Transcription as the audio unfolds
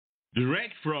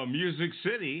Direct from Music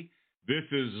City, this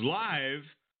is Live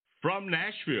from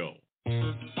Nashville.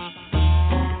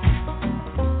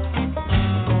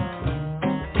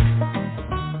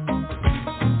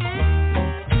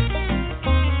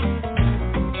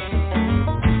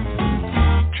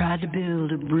 Tried to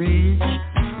build a bridge,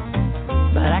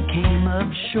 but I came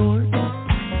up short.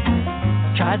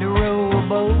 Tried to row a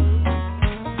boat,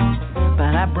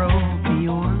 but I broke the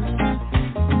oars.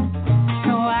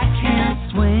 No, I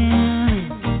can't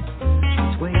swim,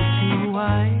 it's way too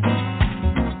wide.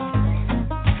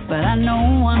 But I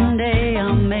know one day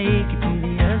I'll make it to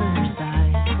the other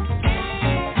side.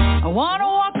 I wanna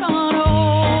walk on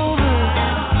over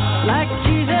like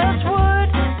Jesus would.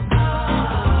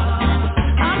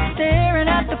 I'm staring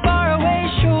at the faraway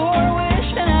shore,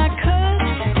 wishing I could.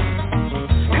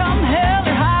 Come hell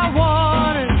or high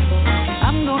water,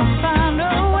 I'm gonna find a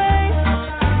way.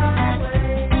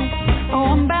 Oh,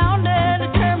 I'm bound and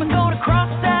determined, gonna cross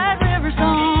that river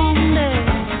someday.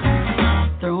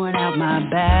 Throwing out my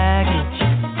baggage,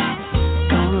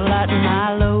 gonna lighten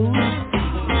my load.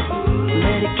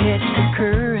 Let it catch the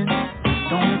current,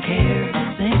 don't care if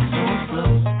it sinks or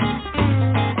floats.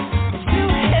 It's too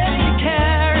heavy to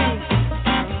carry,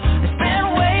 it's been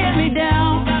weighing me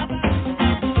down.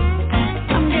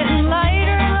 I'm getting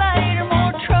lighter and lighter,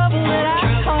 more trouble that I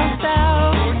tossed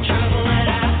out.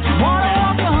 Wanna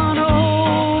walk on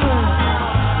over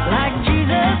like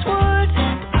Jesus would.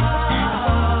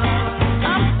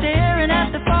 I'm staring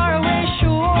at the faraway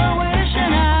shore,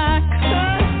 wishing I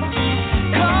could.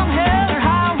 Come hell or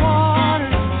high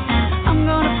water, I'm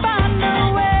gonna find a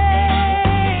way.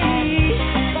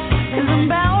 'Cause I'm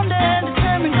bound and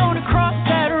determined, gonna cross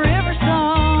that river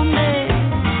someday.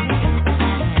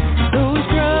 Those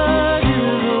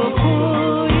grudges will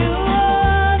pull you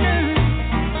under,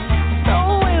 so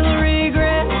will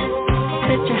regret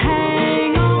that you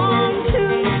hang on to.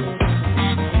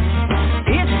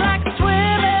 It's like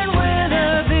swimming with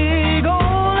a big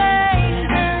old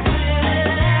anchor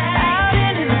out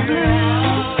into the blue,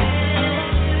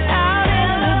 out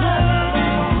into the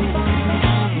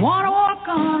blue. Wanna walk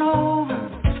on over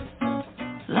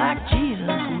like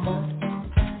Jesus would.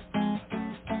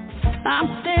 I'm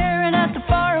staring at the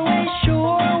faraway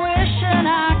shore, wishing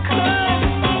I could.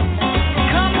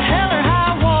 Come hell or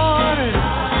high water,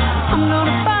 I'm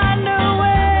gonna find a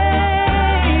way.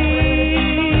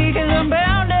 'Cause I'm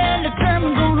bound and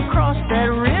determined, gonna cross that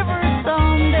river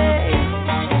someday.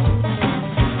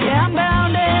 Yeah, I'm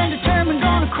bound and determined,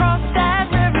 gonna cross that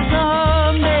river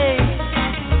someday.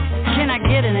 Can I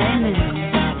get an amen?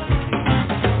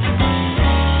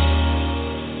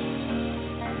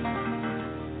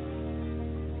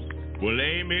 Well,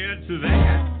 amen to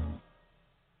that.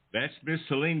 That's Miss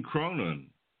Helene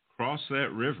Cronin, Cross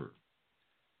That River.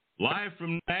 Live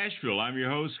from Nashville, I'm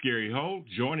your host, Gary Holt.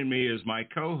 Joining me is my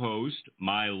co-host,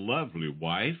 my lovely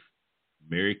wife,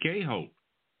 Mary Kaye Holt.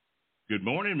 Good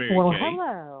morning, Mary Well, Kaye.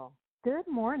 hello. Good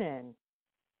morning.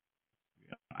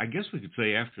 I guess we could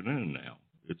say afternoon now.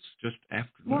 It's just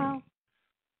afternoon. Well,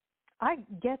 I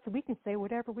guess we can say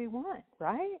whatever we want,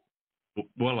 right?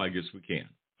 Well, I guess we can.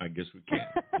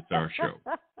 It's our show.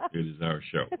 It is our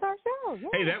show. It's our show, yeah.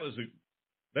 Hey, that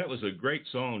was a great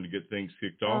song to get things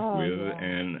kicked off with, yeah.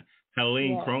 and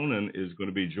Helene Yeah. Cronin is going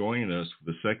to be joining us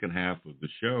for the second half of the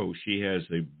show. She has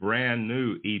a brand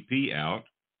new EP out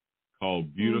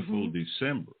called Beautiful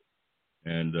December,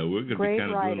 and we're going to Great be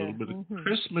kind of writer. doing a little bit of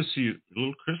Christmas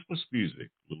music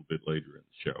a little bit later in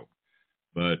the show.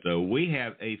 But we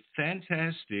have a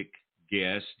fantastic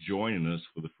guest joining us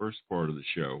for the first part of the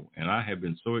show, and I have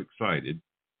been so excited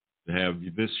to have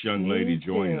this young lady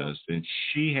join us. And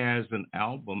she has an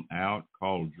album out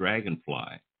called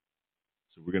Dragonfly.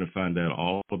 So we're going to find out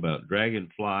all about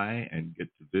Dragonfly and get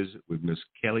to visit with Miss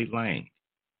Kelly Lang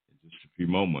in just a few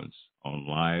moments on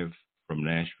Live from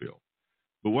Nashville.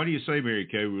 But what do you say, Mary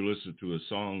Kaye? We listen to a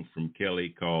song from Kelly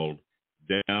called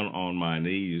Down on My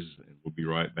Knees, and we'll be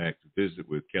right back to visit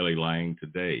with Kelly Lang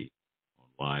today on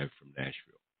Live from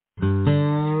Nashville.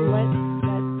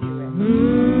 Let's do it.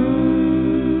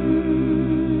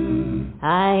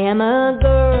 I am a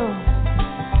girl,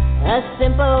 a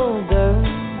simple girl,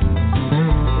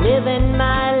 living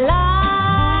my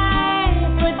life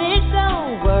for this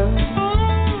old world.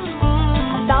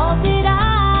 I thought that I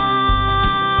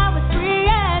was free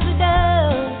as a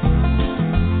dove,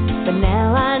 but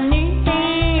now I need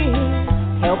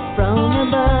help from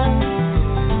above.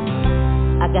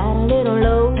 I got a little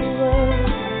lower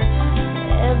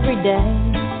every day.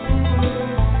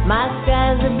 My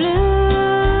skies are blue.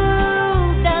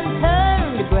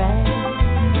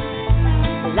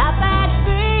 Life had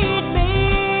treated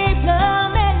me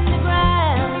plumb in the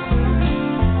ground.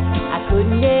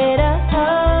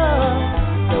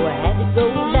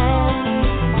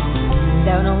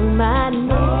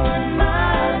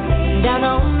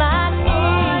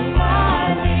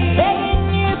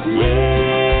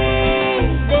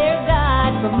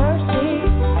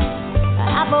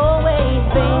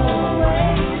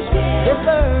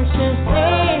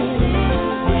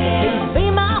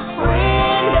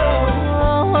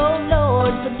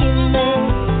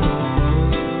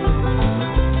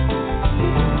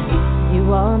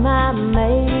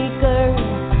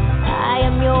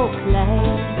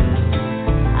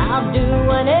 do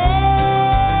whatever,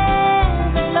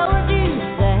 Lord, you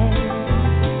say.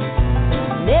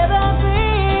 Never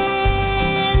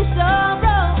been so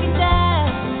broken down.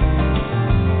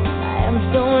 I am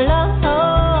so lost,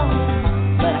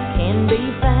 but I can be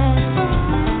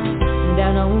found.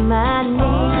 Down on my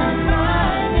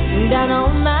knees, down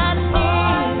on my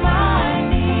knees,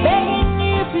 begging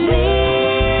you,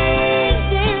 please,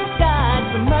 dear God,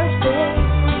 for mercy.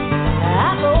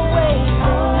 I've always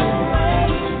been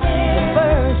the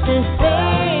first to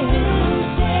say,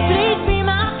 please be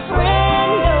my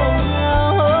friend. Oh,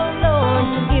 Lord,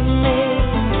 forgive me.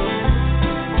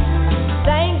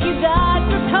 Thank you, God,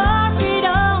 for carpet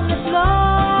on the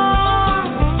floor,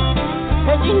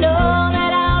 'cause you know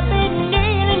that I'll be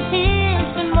kneeling here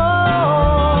some more.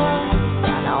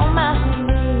 Down on my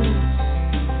knees,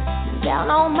 down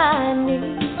on my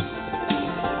knees,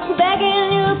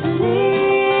 begging you,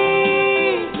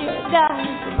 please, dear God,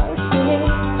 for mercy.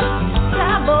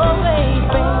 I've always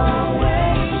been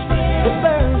the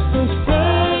first to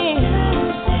say,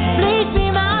 please be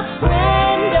my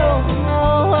friend.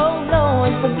 Oh,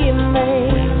 Lord, forgive me.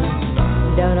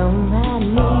 Down on my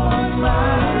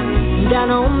knees, down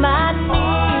on my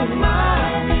knees,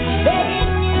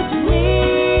 begging you,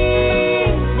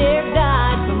 please, dear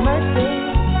God, for mercy.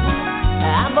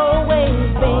 I've always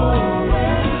been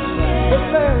the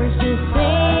first to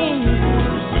sing.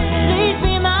 Please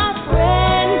be my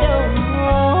friend.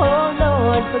 Oh,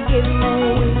 Lord, forgive me.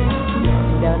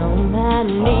 Down on my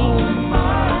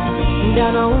knees,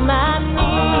 down on my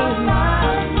knees,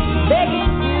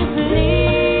 begging you,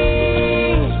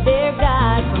 please, dear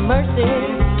God, for mercy.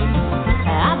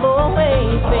 I've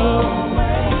always been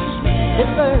the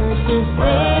first to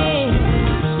sing.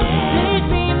 Please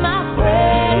be my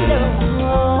friend.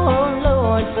 Oh,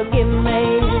 Lord, forgive me.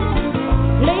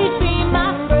 Please be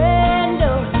my friend.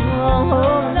 Oh,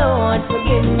 Lord,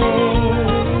 forgive me.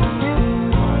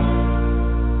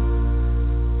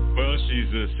 Well,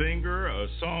 she's a singer, a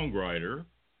songwriter,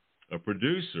 a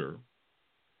producer,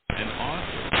 an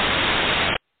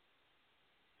author,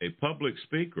 a public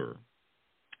speaker,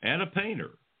 and a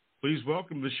painter. Please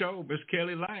welcome to the show, Miss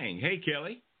Kelly Lang. Hey,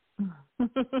 Kelly.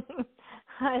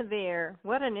 Hi there.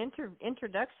 What an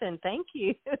introduction. Thank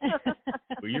you.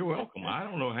 Well, you're welcome. I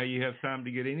don't know how you have time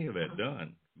to get any of that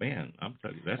done. Man, I'm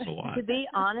telling you, that's a lot. To be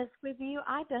honest with you,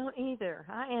 I don't either.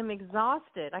 I am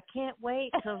exhausted. I can't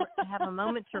wait to have a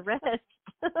moment to rest.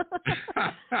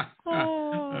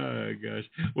 Oh, gosh.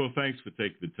 Well, thanks for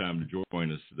taking the time to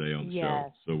join us today on the Yes.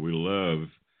 show. So we love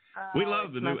the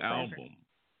it's my new pleasure. album.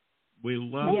 We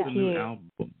love Thank the new you.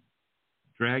 album,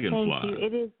 Dragonfly. Thank you.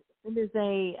 It is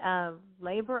a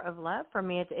labor of love for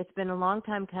me. It's been a long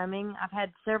time coming. I've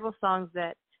had several songs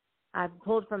that I've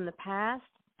pulled from the past.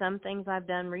 Some things I've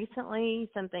done recently.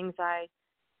 Some things I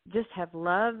just have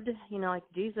loved. You know, like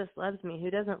Jesus Loves Me. Who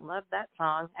doesn't love that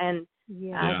song? And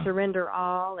Yeah. Surrender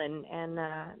All and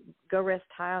Go Rest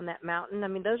High on That Mountain. I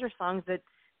mean, those are songs that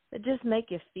just make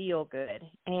you feel good.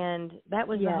 And that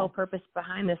was the whole purpose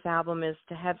behind this album, is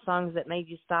to have songs that made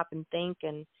you stop and think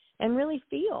and really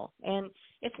feel. And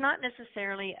it's not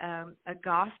necessarily a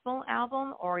gospel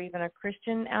album or even a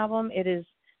Christian album. It is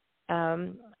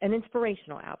an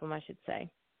inspirational album, I should say.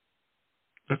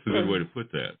 That's a good way to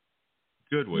put that.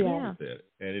 Good way Yeah. to put that.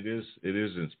 And it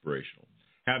is inspirational.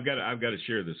 I've got to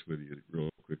share this with you real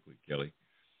quickly, Kelly.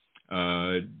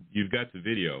 You've got the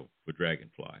video for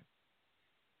Dragonfly.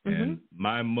 And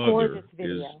my mother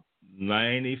is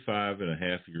 95 and a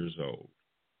half years old.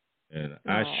 And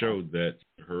I showed that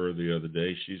to her the other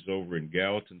day. She's over in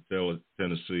Gallatin,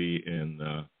 Tennessee, in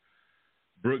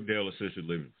Brookdale Assisted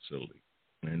Living Facility.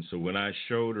 And so when I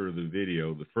showed her the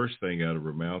video, the first thing out of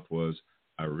her mouth was,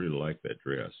 I really like that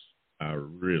dress. I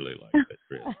really like that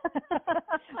dress.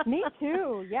 Me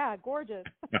too. Yeah, gorgeous.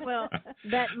 Well,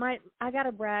 I got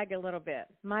to brag a little bit.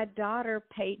 My daughter,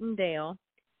 Peyton Dale,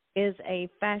 is a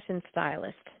fashion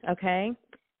stylist, okay?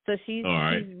 So she's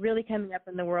really coming up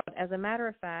in the world. As a matter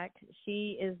of fact,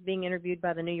 she is being interviewed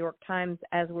by the New York Times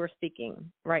as we're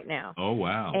speaking right now. Oh,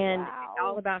 wow. And it's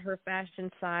all about her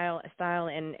fashion style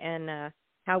and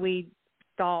how we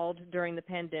stalled during the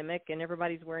pandemic and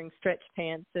everybody's wearing stretch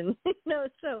pants. And,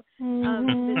 that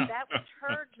was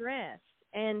her dress.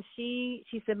 And she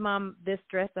said, Mom, this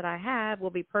dress that I have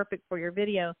will be perfect for your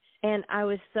video. And I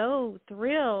was so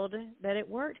thrilled that it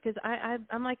worked because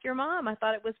I'm like your mom. I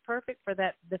thought it was perfect for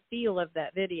the feel of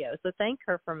that video. So thank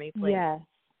her for me, please. Yes.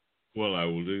 Well, I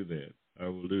will do that.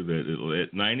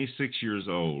 At 96 years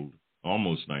old,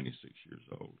 almost 96 years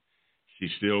old, she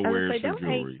still wears her jewelry.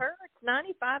 Don't hate her. It's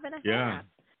 95 and a half.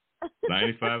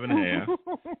 95 and a half.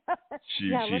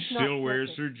 She still wears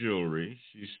it. her jewelry.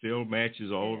 She still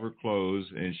matches all of her clothes,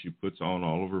 and she puts on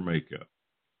all of her makeup.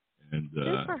 And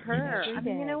good for her. I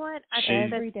mean, you know what? I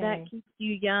think that keeps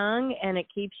you young, and it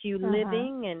keeps you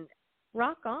living, and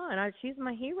rock on. She's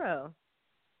my hero.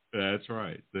 That's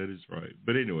right. That is right.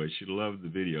 But anyway, she loved the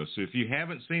video. So if you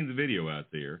haven't seen the video out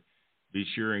there, be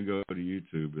sure and go to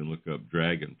YouTube and look up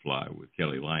Dragonfly with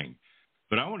Kelly Lang.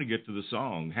 But I want to get to the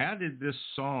song. How did this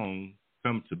song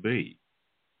come to be?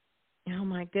 Oh,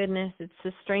 my goodness. It's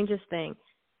the strangest thing.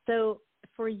 So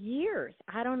for years,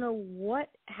 I don't know what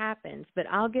happens, but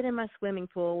I'll get in my swimming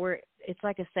pool where it's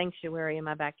like a sanctuary in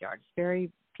my backyard. It's very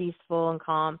peaceful and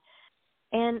calm.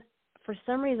 And for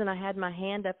some reason, I had my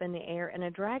hand up in the air, and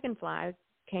a dragonfly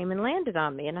came and landed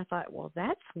on me. And I thought, well,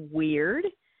 that's weird.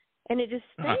 And it just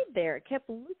stayed there. It kept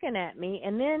looking at me.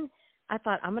 And then I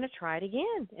thought, I'm going to try it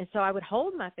again. And so I would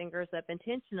hold my fingers up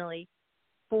intentionally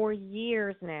for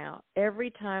years now.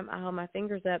 Every time I hold my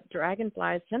fingers up,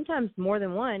 dragonflies, sometimes more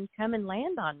than one, come and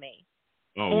land on me.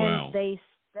 Oh, and wow. They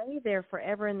stay there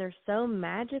forever, and they're so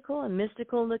magical and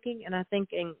mystical looking. And I'm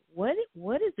thinking, what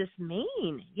does this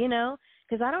mean? You know,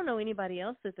 because I don't know anybody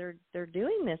else that they're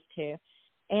doing this to.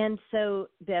 And so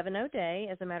Devin O'Day,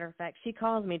 as a matter of fact, she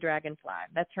calls me Dragonfly.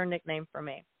 That's her nickname for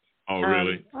me. Oh,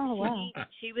 really? Oh, wow.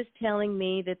 She was telling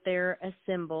me that they're a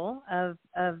symbol of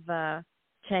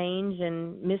change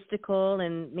and mystical,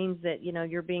 and means that, you know,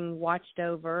 you're being watched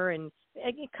over and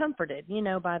comforted, you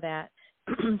know, by that.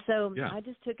 So I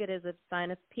just took it as a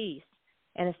sign of peace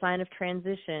and a sign of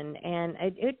transition, and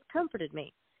it comforted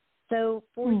me. So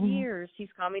for years, she's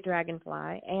called me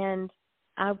Dragonfly, and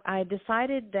I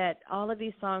decided that all of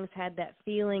these songs had that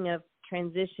feeling of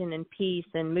transition and peace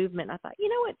and movement. I thought, you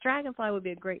know what, Dragonfly would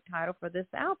be a great title for this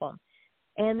album.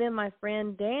 And then my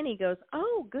friend Danny goes,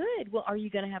 oh, good. Well, are you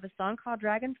going to have a song called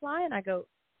Dragonfly? And I go,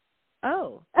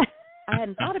 oh, I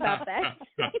hadn't thought about that.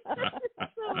 So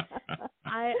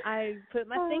I put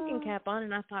my thinking cap on,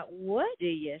 and I thought, what do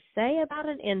you say about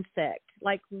an insect?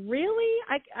 Like, really?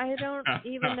 I don't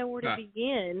even know where to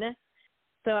begin.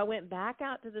 So I went back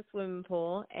out to the swimming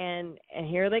pool, and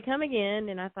here they come again.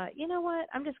 And I thought, you know what?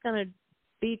 I'm just going to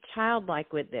be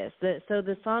childlike with this. So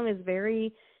the song is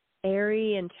very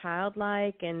airy and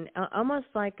childlike, and almost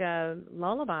like a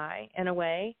lullaby in a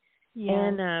way. Yeah.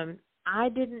 And I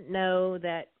didn't know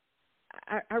that.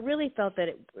 I really felt that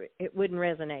it wouldn't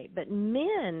resonate. But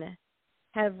men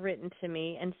have written to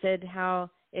me and said how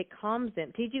it calms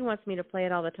them. TG wants me to play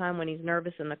it all the time when he's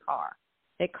nervous in the car.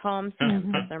 It calms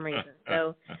him for some reason.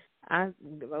 So,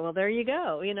 well, there you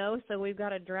go, you know. So we've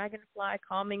got a dragonfly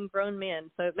calming grown men.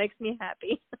 So it makes me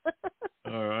happy.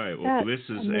 All right. Well, this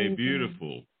is amazing. A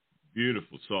beautiful,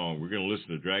 beautiful song. We're going to listen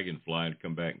to Dragonfly and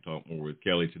come back and talk more with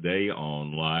Kelly today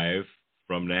on Live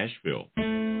from Nashville.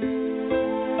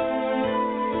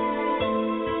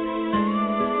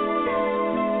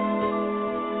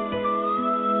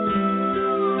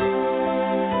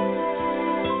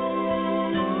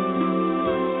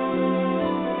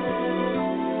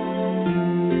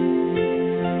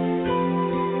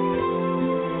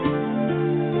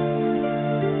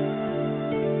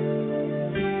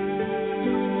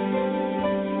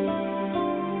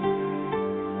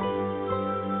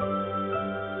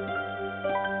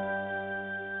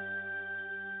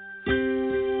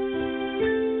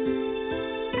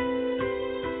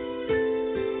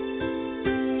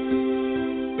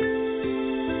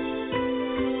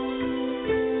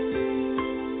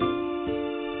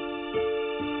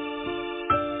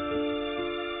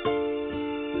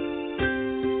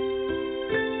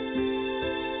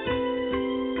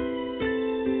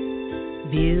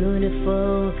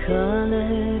 Beautiful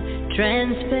color,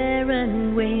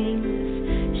 transparent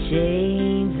wings,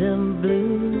 shades of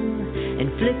blue and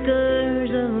flickers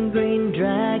of green.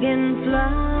 Dragonfly,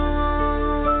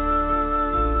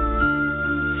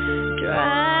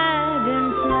 dragonfly,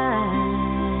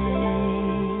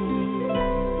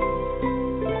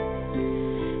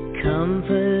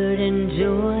 comfort and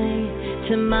joy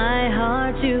to my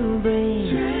heart you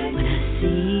bring. When I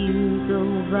see you go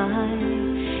by,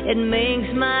 it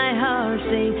makes my heart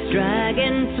sing.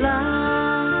 Dragonfly,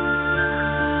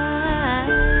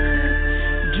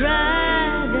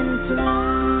 dragonfly,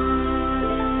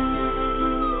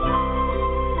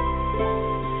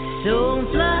 so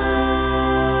fly,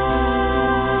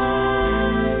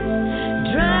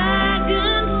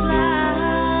 dragonfly,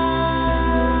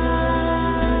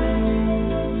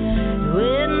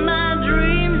 with my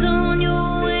dreams on your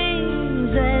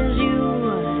wings as you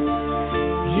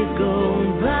go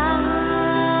by.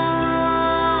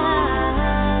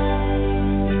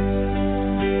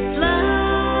 Fly,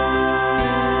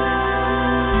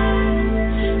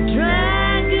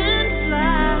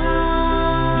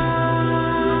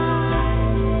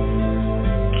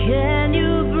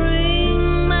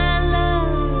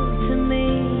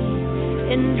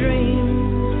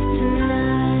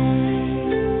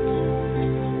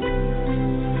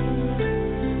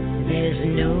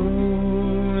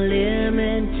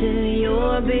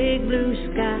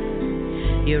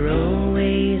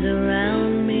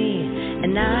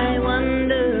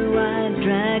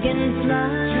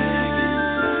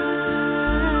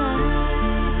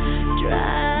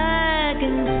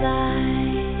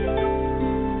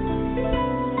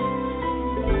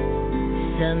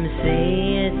 Some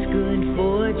say it's good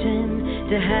fortune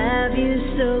to have you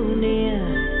so near.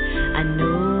 I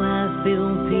know I feel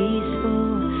peaceful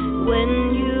when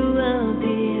you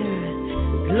appear.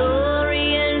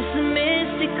 Glorious,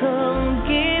 mystical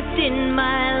gift in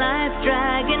my life,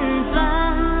 Dragonfly.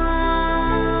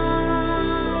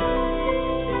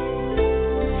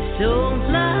 So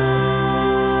fly.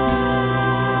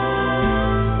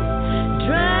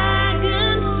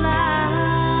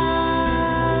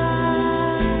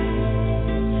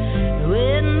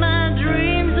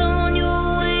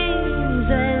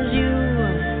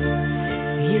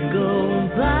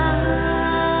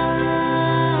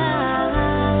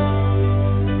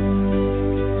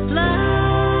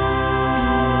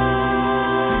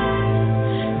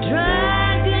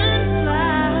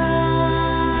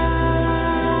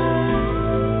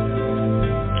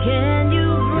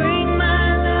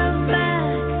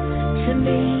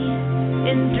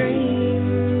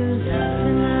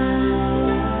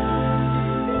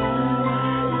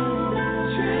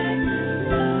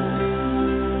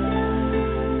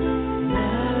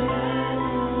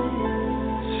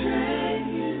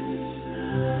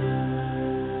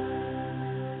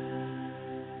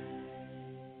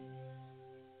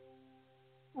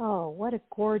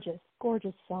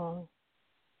 Gorgeous song.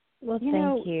 Well,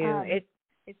 thank you.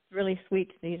 It's really sweet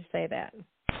of you to say that.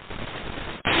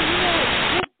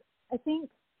 I think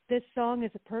this song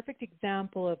is a perfect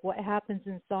example of what happens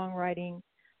in songwriting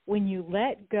when you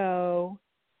let go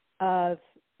of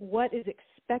what is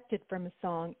expected from a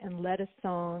song and let a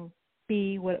song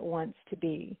be what it wants to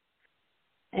be.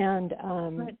 And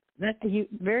that's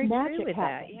very true with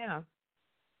that. Yeah.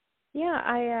 Yeah,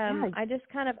 I just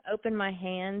kind of opened my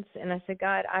hands and I said,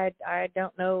 God, I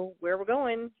don't know where we're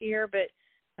going here, but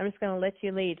I'm just going to let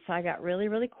you lead. So I got really,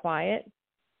 really quiet,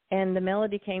 and the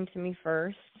melody came to me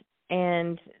first,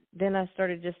 and then I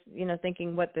started just,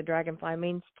 thinking what the Dragonfly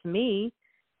means to me,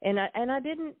 and I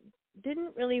didn't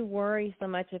really worry so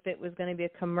much if it was going to be a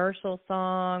commercial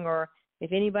song or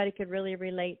if anybody could really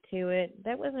relate to it.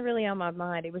 That wasn't really on my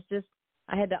mind. It was just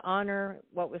I had to honor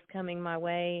what was coming my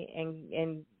way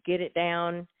and get it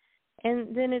down,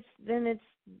 and then it's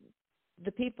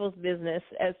the people's business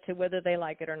as to whether they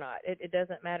like it or not. It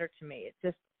doesn't matter to me.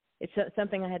 It's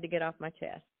something I had to get off my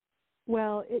chest.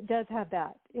 Well, it does have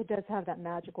that. It does have that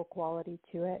magical quality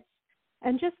to it.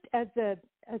 And just as a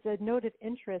note of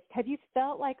interest, have you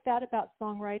felt like that about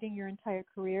songwriting your entire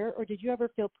career, or did you ever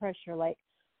feel pressure like,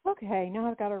 okay, now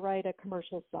I've got to write a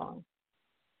commercial song?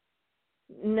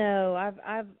 No,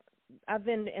 I've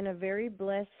been in a very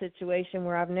blessed situation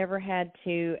where I've never had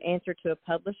to answer to a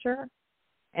publisher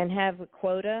and have a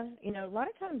quota. A lot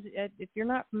of times, if you're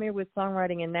not familiar with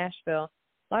songwriting in Nashville,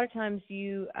 a lot of times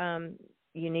you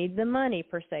need the money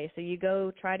per se. So you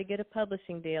go try to get a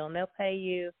publishing deal, and they'll pay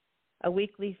you a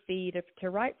weekly fee to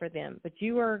write for them. But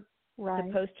you are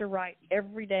supposed to write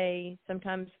every day,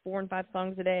 sometimes 4 and 5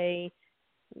 songs a day,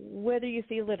 whether you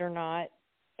feel it or not.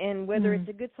 And whether it's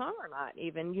a good song or not,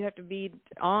 even, you have to be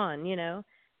on,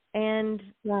 and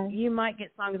you might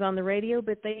get songs on the radio,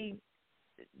 but they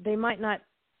might not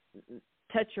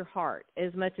touch your heart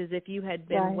as much as if you had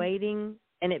been waiting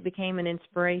and it became an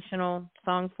inspirational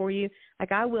song for you.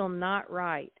 Like, I will not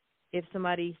write if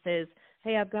somebody says,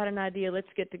 hey, I've got an idea, let's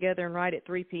get together and write at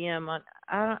 3 p.m.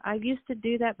 I used to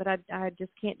do that, but I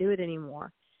just can't do it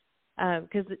anymore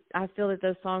because I feel that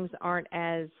those songs aren't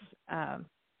as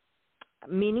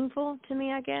meaningful to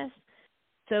me, I guess.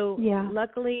 So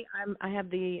luckily I have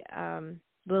the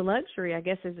luxury, I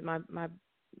guess, is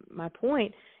my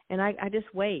point, and I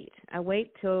just wait. I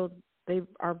wait till they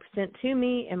are sent to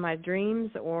me in my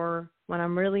dreams or when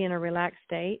I'm really in a relaxed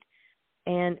state.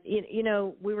 And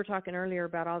we were talking earlier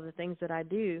about all the things that I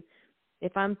do.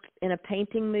 If I'm in a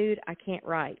painting mood, I can't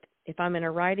write. If I'm in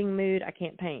a writing mood, I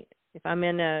can't paint. If I'm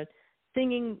in a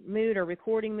singing mood or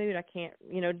recording mood, I can't,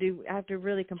 I have to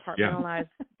really compartmentalize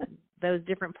those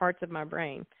different parts of my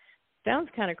brain. Sounds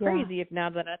kind of crazy if now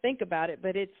that I think about it,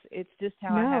 but it's just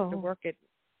how I have to work it.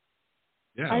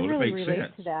 Yeah, I really relate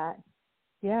sense. to that.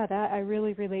 Yeah, I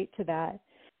really relate to that.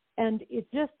 And it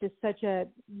just is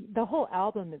the whole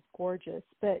album is gorgeous,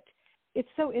 but it's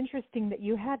so interesting that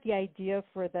you had the idea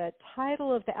for the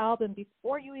title of the album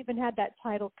before you even had that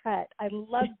title cut. I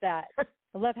love that.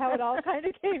 I love how it all kind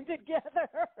of came together.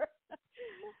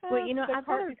 Well, I've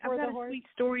got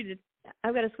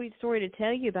a sweet story to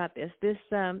tell you about this. This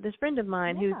friend of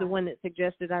mine, who's the one that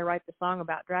suggested I write the song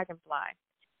about Dragonfly,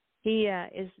 he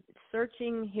is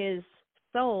searching his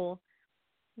soul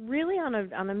really on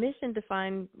a mission to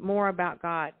find more about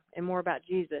God and more about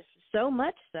Jesus, so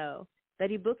much so that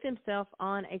he booked himself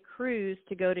on a cruise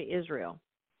to go to Israel.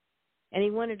 And he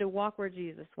wanted to walk where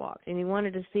Jesus walked, and he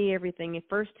wanted to see everything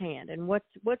firsthand. And what's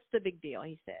the big deal,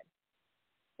 he said.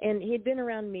 And he'd been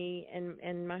around me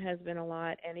and my husband a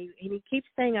lot, and he keeps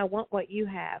saying, I want what you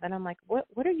have. And I'm like,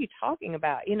 what are you talking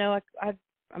about? You know,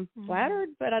 I'm flattered,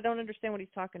 but I don't understand what he's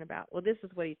talking about. Well, this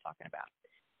is what he's talking about.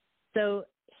 So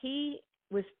he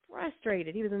was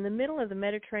frustrated. He was in the middle of the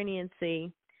Mediterranean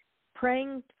Sea,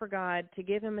 praying for God to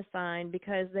give him a sign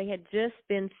because they had just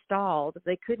been stalled.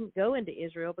 They couldn't go into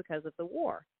Israel because of the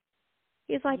war.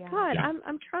 He's like, God,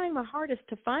 I'm trying my hardest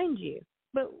to find you,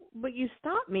 but you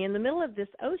stopped me in the middle of this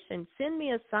ocean. Send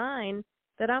me a sign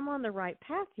that I'm on the right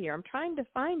path here. I'm trying to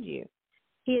find you.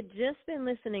 He had just been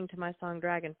listening to my song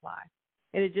Dragonfly.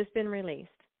 It had just been released.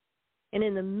 And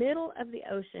in the middle of the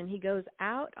ocean, he goes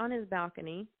out on his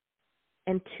balcony,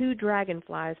 and 2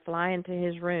 dragonflies fly into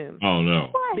his room. Oh, no.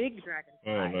 What? Big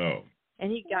dragonflies. Oh, no.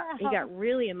 And he got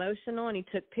really emotional, and he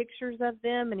took pictures of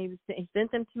them, and he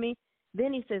sent them to me.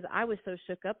 Then he says, I was so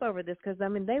shook up over this because, I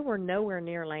mean, they were nowhere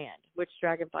near land, which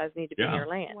dragonflies need to be near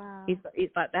land. Wow. He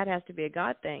thought that has to be a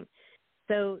God thing.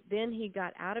 So then he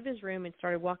got out of his room and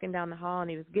started walking down the hall,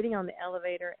 and he was getting on the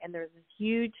elevator, and there's this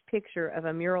huge picture of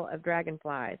a mural of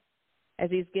dragonflies as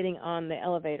he's getting on the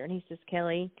elevator. And he says,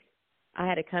 Kelly, I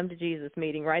had a come to Jesus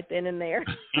meeting right then and there.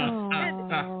 He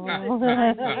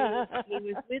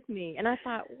was with me. And I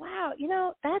thought, wow, you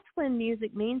know, that's when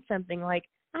music means something. Like,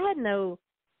 I had no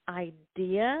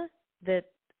idea that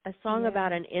a song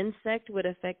about an insect would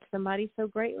affect somebody so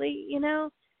greatly, you know.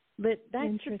 But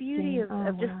that's the beauty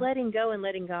of just letting go and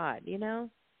letting God, you know.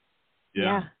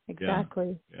 Yeah,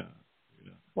 exactly. Yeah.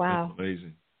 Wow. That's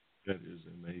amazing. That is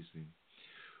amazing.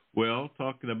 Well,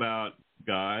 talking about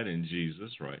God and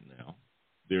Jesus right now,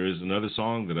 there is another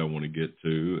song that I want to get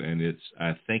to, and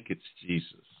I think it's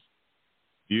Jesus.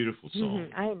 Beautiful song.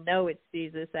 Mm-hmm. I know it's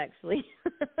Jesus, actually.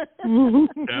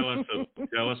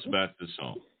 Tell us about this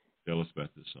song. Tell us about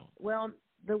this song. Well,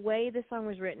 the way the song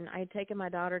was written, I had taken my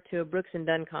daughter to a Brooks and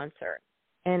Dunn concert.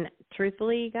 And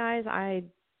truthfully, guys, I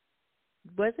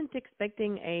wasn't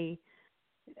expecting a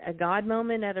God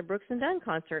moment at a Brooks and Dunn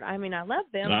concert. I mean, I love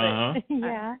them, but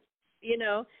you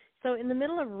know. So in the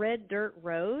middle of Red Dirt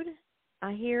Road,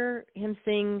 I hear him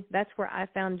sing, That's Where I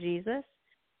Found Jesus,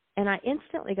 and I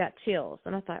instantly got chills.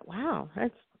 And I thought, wow, I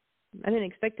didn't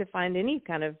expect to find any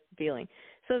kind of feeling.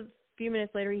 So a few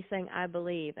minutes later, he's saying, I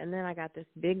believe. And then I got this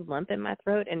big lump in my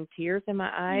throat and tears in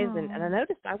my eyes, and I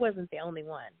noticed I wasn't the only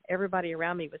one. Everybody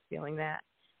around me was feeling that.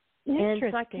 Interesting.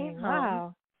 And so I came home.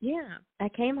 Wow. Yeah, I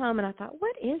came home and I thought,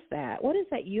 what is that? What is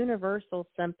that universal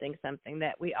something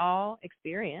that we all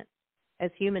experience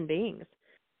as human beings?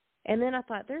 And then I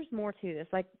thought, there's more to this.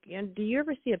 Like, you know, do you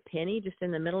ever see a penny just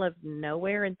in the middle of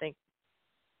nowhere and think,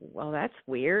 well, that's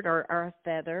weird, or a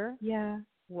feather? Yeah.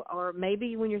 Or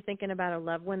maybe when you're thinking about a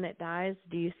loved one that dies,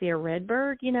 do you see a red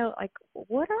bird? You know, like,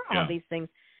 what are all these things?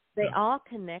 They all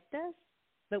connect us,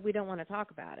 but we don't want to talk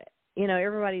about it. You know,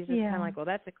 everybody's just kind of like, well,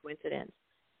 that's a coincidence.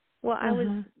 Well, I was,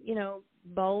 you know,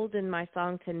 bold in my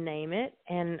song to name it,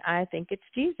 and I think it's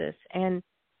Jesus. And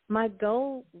my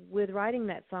goal with writing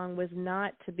that song was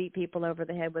not to beat people over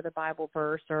the head with a Bible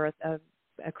verse or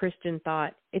a Christian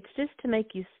thought. It's just to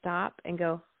make you stop and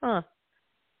go,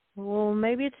 well,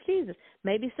 maybe it's Jesus.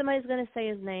 Maybe somebody's going to say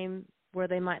his name where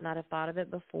they might not have thought of it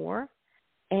before.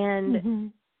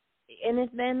 And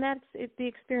and that's the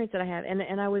experience that I had.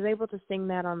 And I was able to sing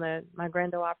that on my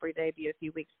Grand Ole Opry debut a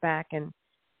few weeks back, and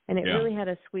it really had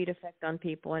a sweet effect on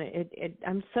people. And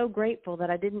I'm so grateful that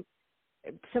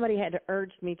somebody had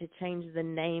urged me to change the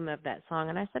name of that song.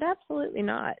 And I said, absolutely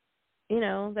not. You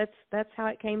know, that's how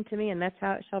it came to me, and that's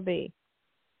how it shall be.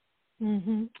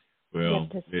 Mm-hmm. Well,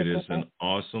 it is an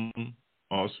awesome,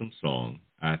 awesome song.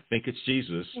 I think it's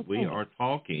Jesus. Okay. We are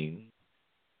talking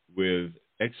with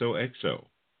XOXO,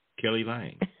 Kelly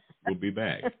Lang. We'll be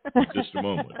back in just a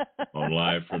moment on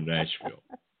Live from Nashville.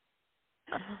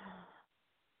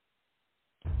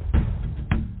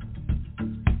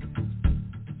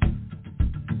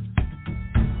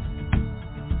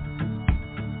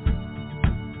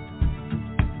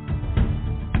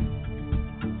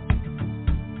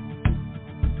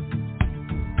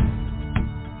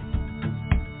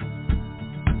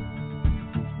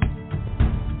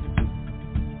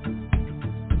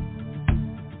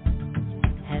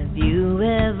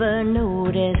 Ever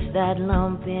notice that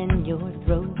lump in your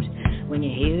throat when you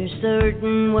hear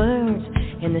certain words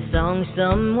in the song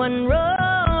someone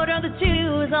wrote, or the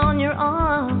chills on your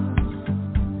arms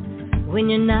when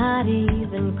you're not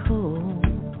even cold?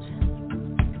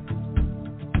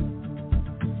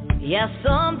 Yeah,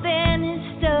 something is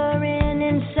stirring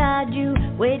inside you,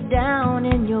 way down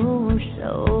in your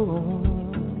soul.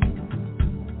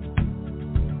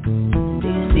 Do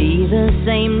you see the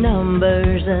same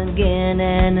numbers again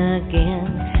and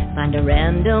again? Find a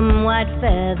random white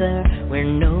feather where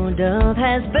no dove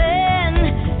has been.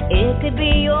 It could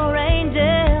be your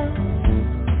angel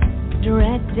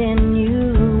directing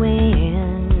you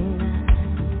in.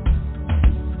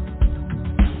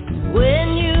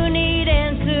 When you need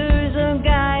answers or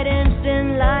guidance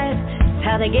in life,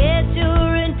 how to get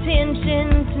your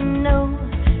intention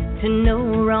to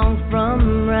know wrong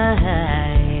from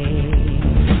right.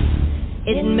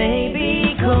 It may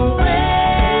be coincidence,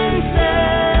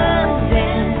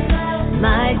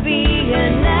 might be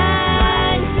an accident.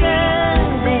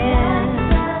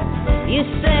 You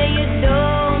say you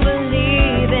don't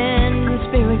believe in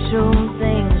spiritual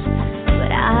things,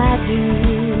 but I do.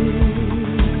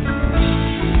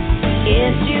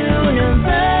 It's universal,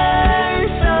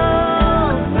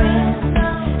 friend.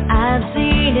 I've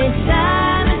seen it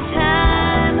time and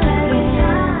time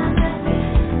again.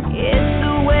 It's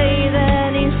the way that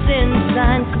He sends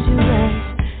signs to us.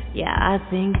 Yeah, I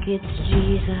think it's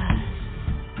Jesus.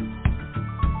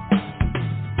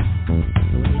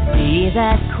 See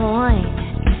that coin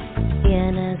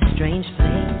in a strange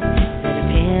place, that a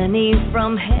penny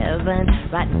from heaven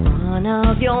right in front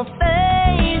of your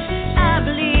face. I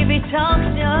believe He talks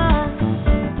to us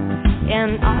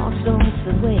in all sorts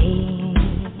of ways.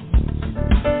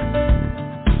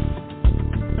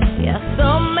 Yeah,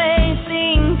 some may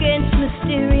think it's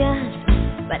mysterious,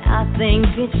 but I think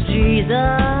it's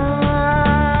Jesus.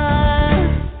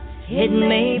 It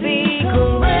may be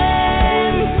coincidence,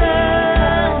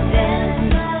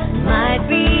 might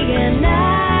be an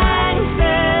accident.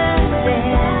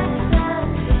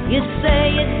 You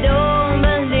say you don't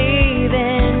believe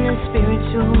in the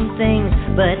spiritual things,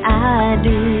 but I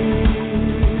do.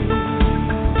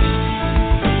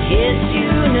 It's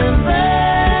universal,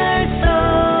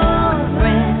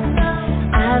 friend.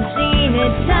 I've seen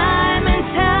it time and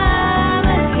time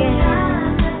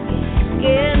again.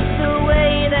 It's the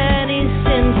way that He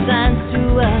sends signs to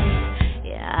us.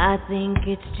 Yeah, I think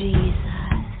it's Jesus.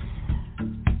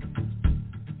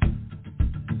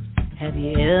 Have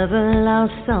you ever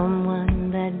lost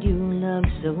someone that you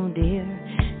loved so dear?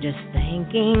 Just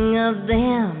thinking of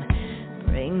them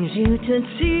brings you to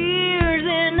tears,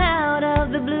 and out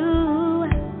of the blue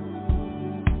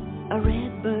a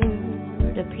red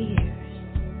bird appears.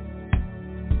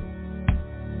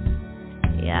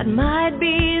 Yeah, it might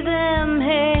be them,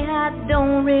 hey, I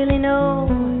don't really know,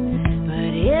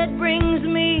 but it brings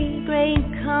me great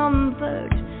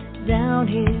comfort down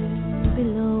here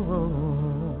below.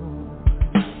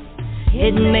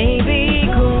 It may be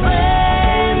coincidence,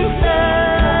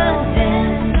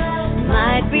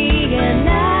 might be an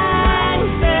accident.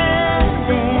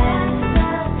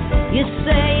 You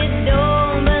say you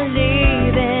don't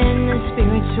believe in the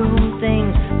spiritual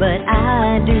things, but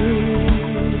I do.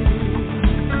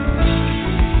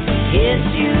 It's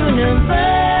universal,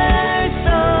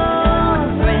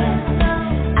 friend.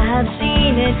 I've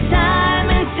seen it time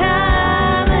and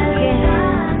time again.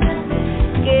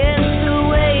 It's the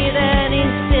way that He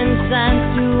sends signs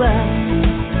to us.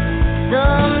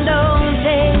 Some don't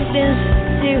take this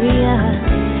serious.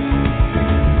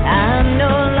 I'm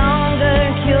no longer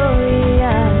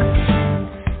curious,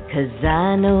 'cause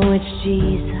I know it's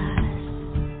Jesus.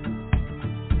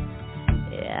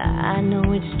 Yeah, I know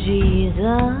it's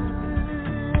Jesus.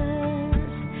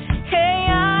 Hey,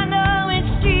 I know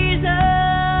it's Jesus.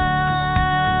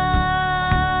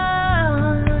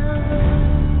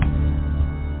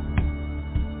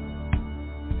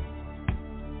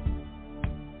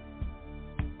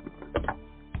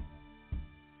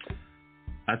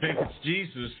 I think it's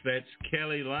Jesus. That's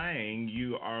Kelly Lang.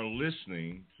 You are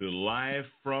listening to Live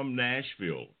from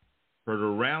Nashville, heard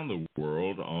around the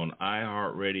world on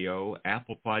iHeart Radio,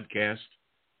 Apple Podcast,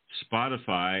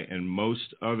 Spotify, and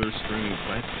most other streaming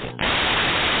platforms.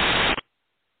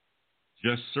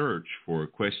 Just search for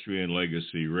Equestrian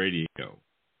Legacy Radio,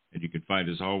 and you can find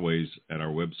us always at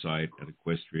our website at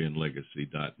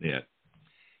equestrianlegacy.net.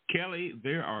 Kelly,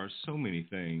 there are so many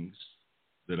things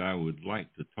that I would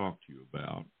like to talk to you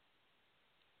about,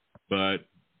 but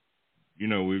you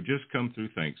know, we've just come through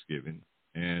Thanksgiving,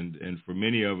 and for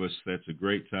many of us that's a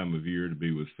great time of year to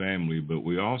be with family, but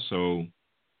we also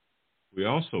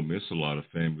miss a lot of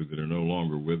family that are no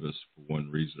longer with us for one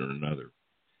reason or another,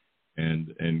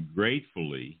 and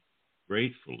gratefully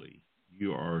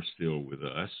you are still with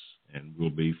us and will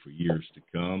be for years to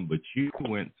come, but you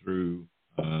went through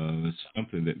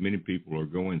something that many people are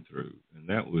going through, and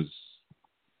that was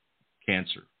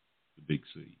cancer. the big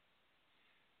C.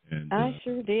 And I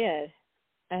sure did.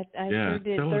 I sure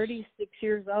did. 36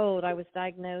 years old, I was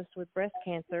diagnosed with breast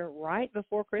cancer right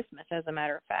before Christmas, as a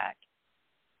matter of fact.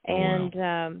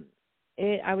 And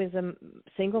I was a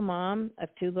single mom of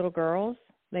 2 little girls.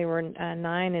 They were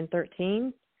 9 and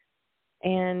 13.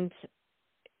 And,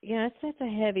 it's a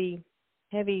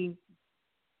heavy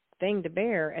thing to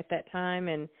bear at that time.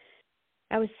 And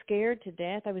I was scared to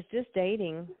death. I was just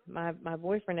dating my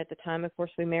boyfriend at the time. Of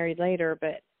course, we married later,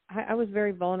 but I was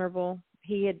very vulnerable.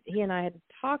 He and I had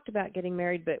talked about getting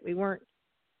married, but we weren't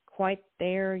quite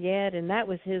there yet, and that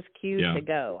was his cue to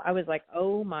go. I was like,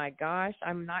 oh my gosh,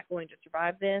 I'm not going to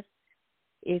survive this.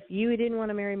 If you didn't want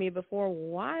to marry me before,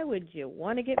 why would you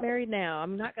want to get married now?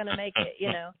 I'm not going to make it,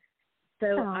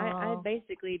 So I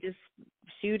basically just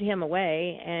shooed him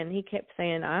away, and he kept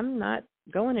saying, I'm not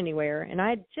going anywhere. And I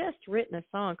had just written a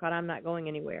song called I'm Not Going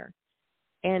Anywhere.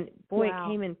 And boy, it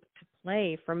came into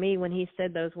play for me when he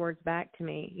said those words back to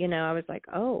me. I was like,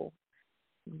 oh,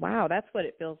 wow, that's what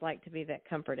it feels like to be that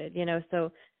comforted,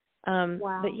 So,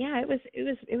 but yeah, it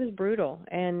was brutal,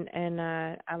 and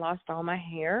I lost all my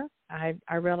hair.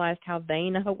 I realized how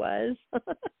vain I was,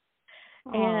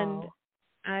 and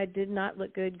I did not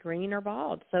look good, green or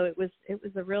bald. So it was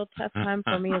a real tough time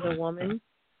for me as a woman.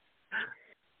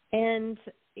 And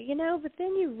but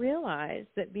then you realize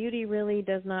that beauty really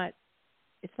does not.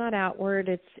 It's not outward.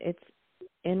 It's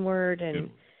inward, and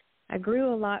I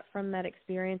grew a lot from that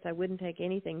experience. I wouldn't take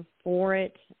anything for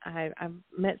it. I've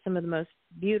met some of the most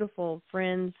beautiful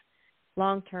friends,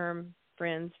 long-term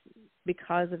friends,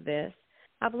 because of this.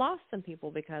 I've lost some people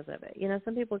because of it.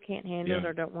 Some people can't handle it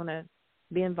or don't want to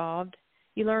be involved.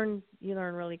 You learn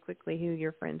really quickly who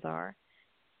your friends are.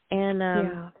 And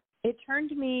it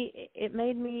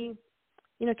made me,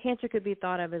 cancer could be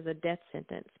thought of as a death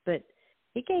sentence, but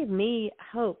it gave me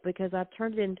hope because I've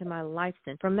turned it into my life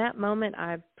sentence. From that moment,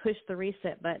 I pushed the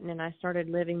reset button, and I started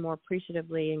living more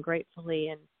appreciatively and gratefully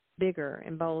and bigger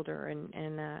and bolder. And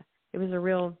it was a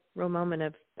real moment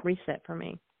of reset for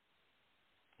me.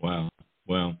 Wow.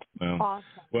 Well. Awesome.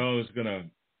 Well, I was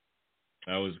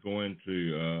going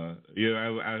to,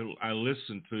 I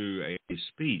listened to a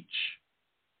speech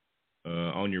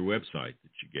on your website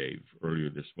that you gave earlier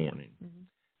this morning. Mm-hmm.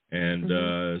 And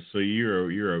so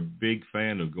you're a big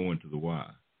fan of going to the Y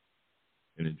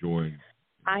and enjoying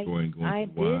going to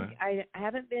the Y. I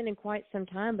haven't been in quite some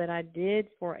time, but I did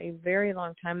for a very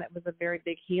long time. That was a very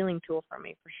big healing tool for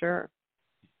me, for sure.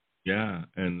 Yeah,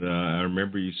 and I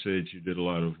remember you said you did a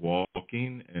lot of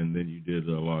walking, and then you did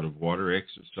a lot of water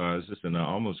exercises, and I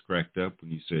almost cracked up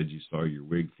when you said you saw your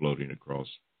wig floating across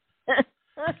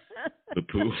the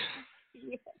pool.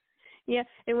 Yeah,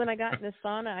 and when I got in the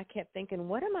sauna, I kept thinking,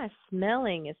 what am I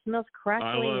smelling? It smells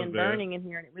crackling and burning in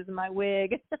here, and it was my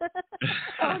wig.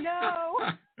 Oh, no.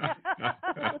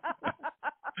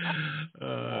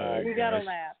 You got to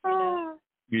laugh,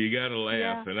 You got to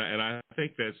laugh, and I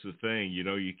think that's the thing.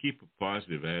 You keep a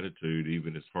positive attitude,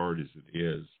 even as hard as it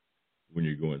is, when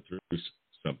you're going through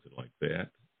something like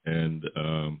that, and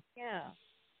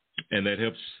and that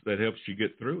helps you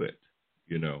get through it.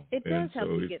 It does help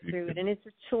you get through it, and it's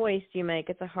a choice you make.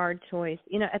 It's a hard choice.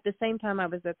 At the same time I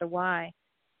was at the Y,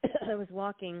 I was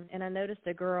walking, and I noticed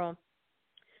a girl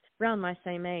around my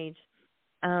same age.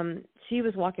 She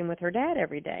was walking with her dad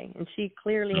every day, and she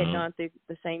clearly had gone through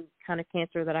the same kind of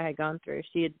cancer that I had gone through.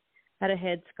 She had a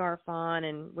headscarf on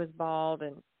and was bald,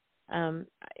 and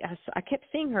I kept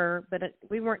seeing her, but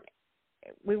we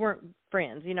weren't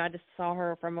friends. I just saw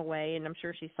her from away, and I'm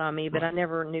sure she saw me, but I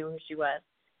never knew who she was.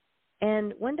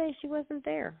 And one day she wasn't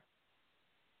there.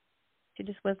 She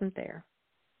just wasn't there.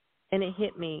 And it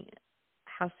hit me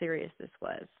how serious this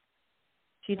was.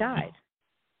 She died.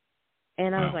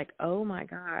 And I was like, oh, my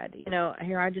God.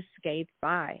 Here I just scathed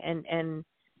by. And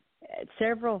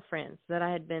several friends that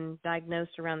I had been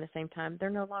diagnosed around the same time,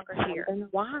 they're no longer here. And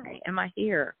why am I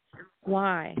here?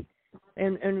 Why?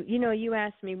 And you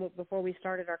asked me before we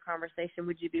started our conversation,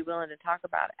 would you be willing to talk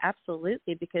about it?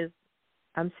 Absolutely, because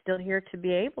I'm still here to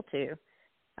be able to.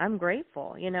 I'm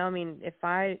grateful. If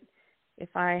I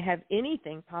have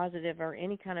anything positive or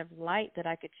any kind of light that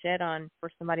I could shed on for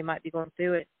somebody might be going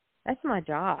through it, that's my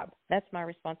job. That's my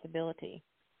responsibility.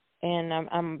 And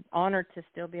I'm honored to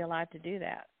still be alive to do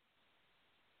that.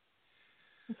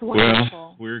 It's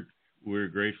wonderful. Well, we're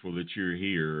grateful that you're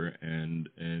here, and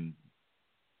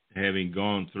having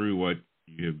gone through what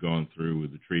you have gone through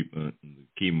with the treatment and the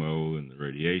chemo and the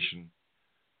radiation,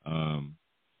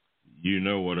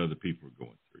 what other people are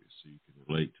going through, so you can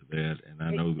relate to that. And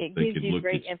I know that they can look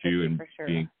at you and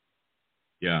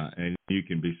and you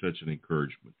can be such an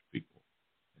encouragement to people.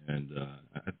 And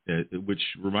which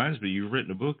reminds me, you've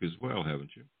written a book as well,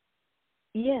 haven't you?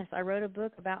 Yes, I wrote a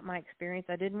book about my experience.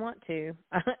 I didn't want to.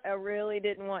 I really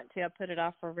didn't want to. I put it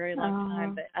off for a very long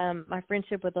time. But my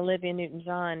friendship with Olivia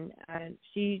Newton-John,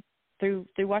 she, through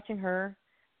watching her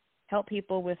help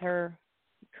people with her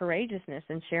courageousness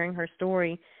and sharing her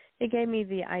story, it gave me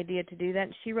the idea to do that.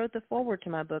 And she wrote the foreword to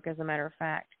my book, as a matter of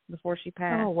fact, before she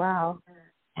passed. Oh, wow.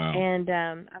 Wow. And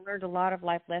I learned a lot of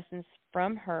life lessons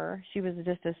from her. She was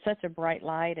just such a bright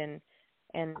light and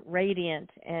radiant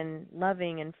and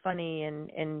loving and funny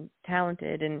and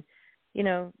talented. And, you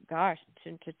know, gosh,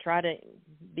 to try to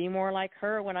be more like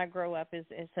her when I grow up is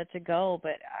such a goal.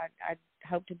 But I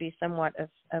hope to be somewhat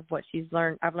of what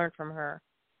I've learned from her.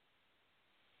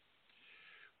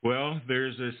 Well,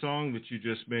 there's a song that you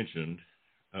just mentioned,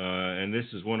 and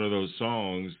this is one of those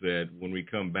songs that when we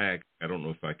come back, I don't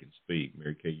know if I can speak.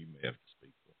 Mary Kaye, you may have to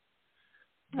speak for it.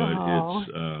 But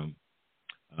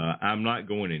it's I'm Not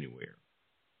Going Anywhere.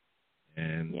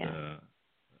 And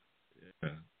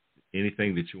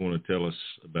anything that you want to tell us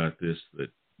about this that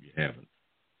you haven't?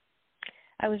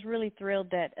 I was really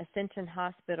thrilled that Ascension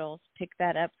Hospitals picked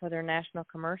that up for their national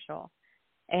commercial.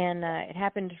 And it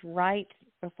happened right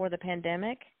before the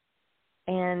pandemic.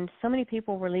 And so many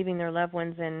people were leaving their loved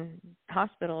ones in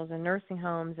hospitals and nursing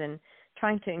homes and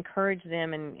trying to encourage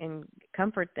them and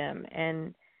comfort them.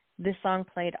 And this song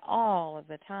played all of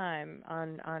the time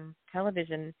on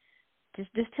television.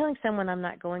 Just telling someone I'm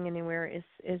not going anywhere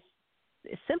is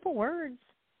simple words,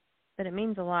 but it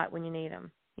means a lot when you need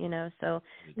them, you know. So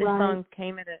this song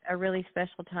came at a really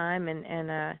special time,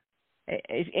 and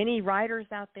if any writers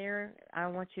out there, I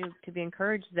want you to be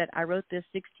encouraged that I wrote this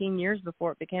 16 years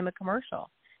before it became a commercial.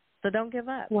 So don't give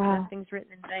up. Wow. Nothing's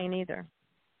written in vain either.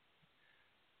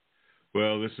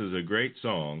 Well, this is a great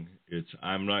song. It's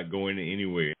I'm Not Going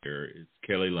Anywhere. It's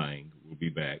Kelly Lang. We'll be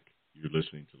back. You're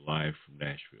listening to Live from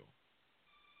Nashville.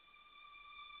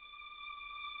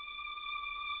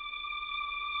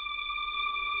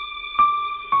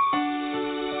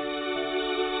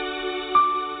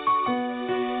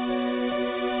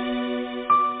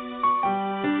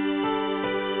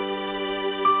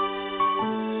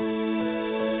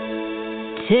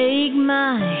 Take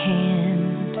my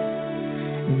hand,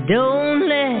 don't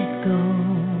let go.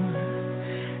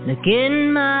 Look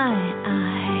in my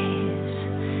eyes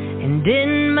and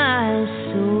in my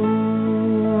soul.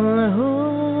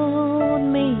 Hold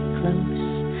me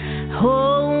close,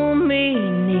 hold me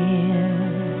near.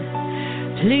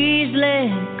 Please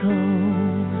let go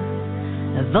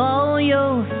of all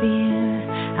your fear.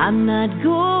 I'm not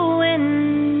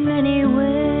going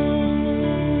anywhere.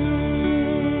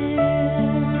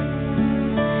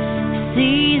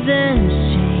 Seasons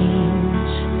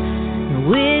change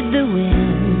with the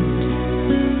wind,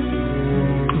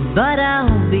 but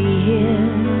I'll be here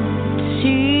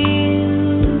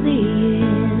till the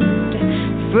end.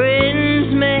 Friends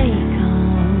may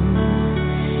come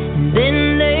and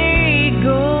then they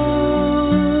go,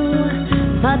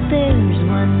 but there's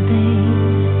one thing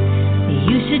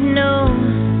you should know: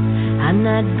 I'm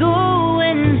not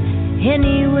going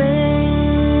anywhere.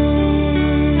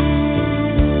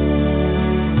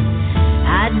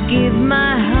 Give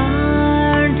my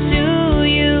heart to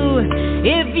you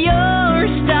if you're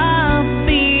stop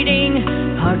beating.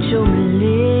 Part your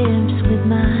lips with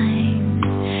mine.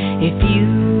 If you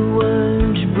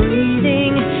weren't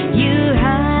breathing, you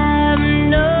have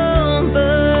no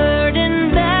burden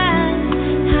that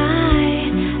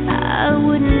I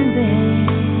wouldn't bear.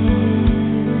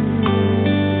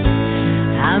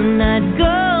 I'm not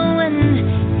going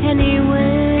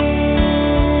anywhere.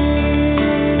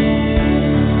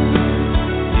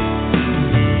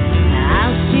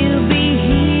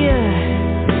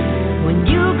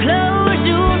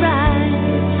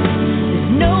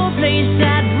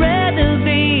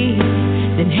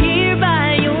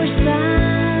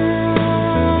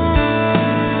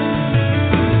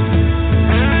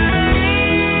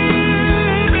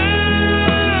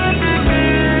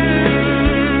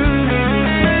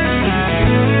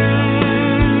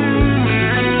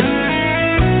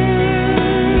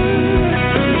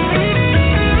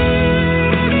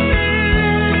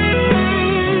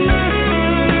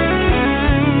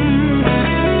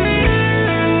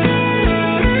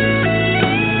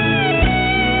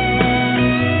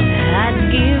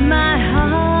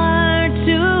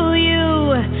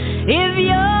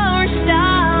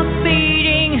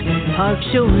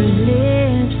 Your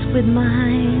lips with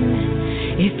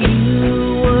mine. If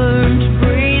you weren't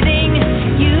breathing,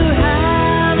 you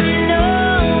have no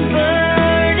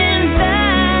burden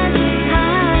that I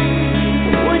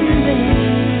wouldn't bear.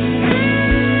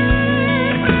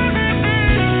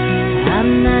 I'm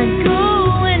not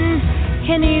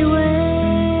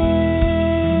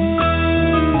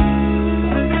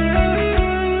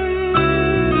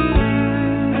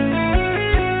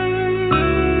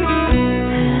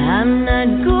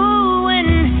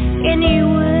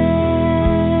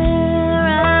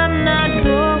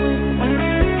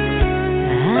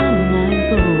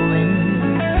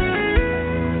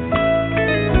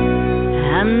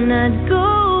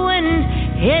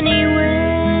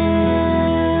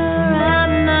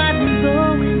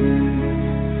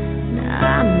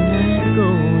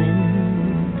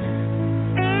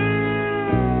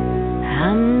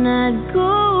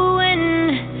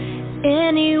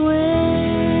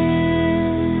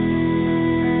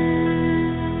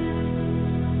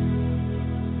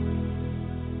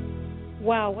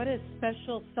Wow, what a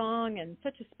special song and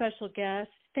such a special guest.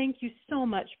 Thank you so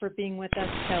much for being with us,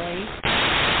 Kelly.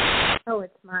 Oh,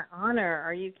 it's my honor.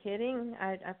 Are you kidding?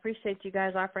 I appreciate you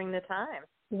guys offering the time.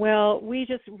 Well, we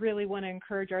just really want to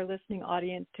encourage our listening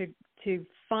audience to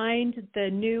find the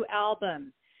new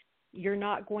album. You're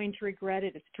not going to regret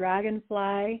it. It's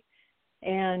Dragonfly,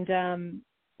 and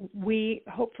we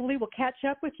hopefully will catch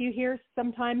up with you here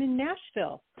sometime in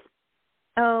Nashville.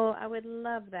 Oh, I would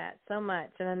love that so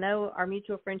much. And I know our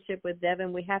mutual friendship with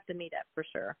Devin, we have to meet up for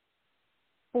sure.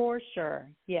 For sure,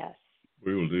 yes.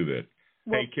 We will do that.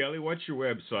 Well, hey, Kelly, what's your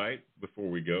website before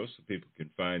we go so people can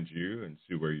find you and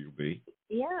see where you'll be?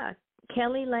 Yeah,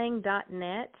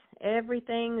 kellylang.net.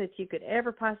 Everything that you could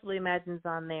ever possibly imagine is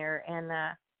on there. And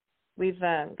we've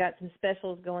got some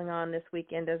specials going on this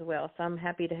weekend as well. So I'm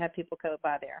happy to have people go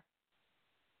by there.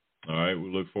 All right, we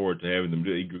look forward to having them.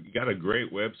 You got a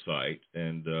great website,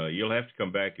 and you'll have to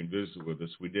come back and visit with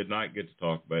us. We did not get to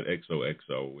talk about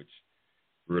XOXO, which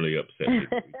really upset me.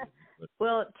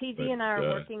 Well, TG and I are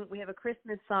working. We have a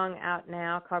Christmas song out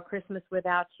now called Christmas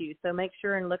Without You, so make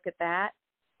sure and look at that.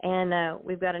 And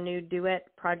we've got a new duet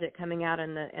project coming out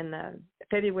in the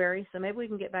February, so maybe we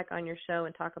can get back on your show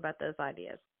and talk about those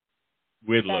ideas.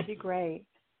 That'd be great.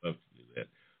 Love to do that.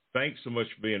 Thanks so much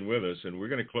for being with us, and we're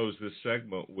going to close this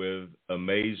segment with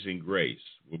Amazing Grace.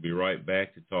 We'll be right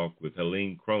back to talk with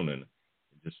Helene Cronin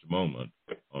in just a moment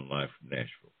on Live from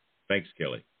Nashville. Thanks,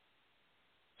 Kelly.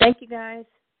 Thank you, guys.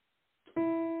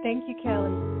 Thank you,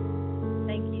 Kelly.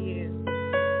 Thank you.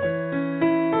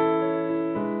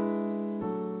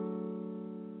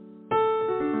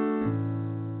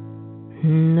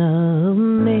 Amazing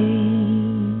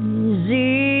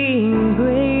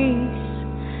grace,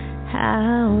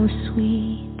 how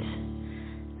sweet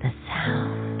the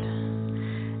sound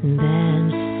that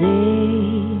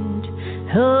saved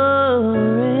a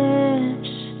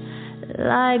wretch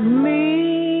like me.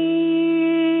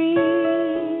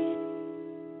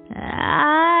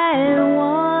 I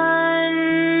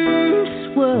once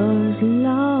was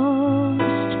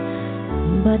lost,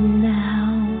 but now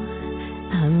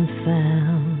I'm found.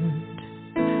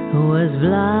 Was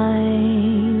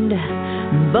blind,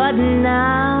 but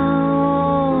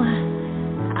now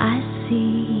I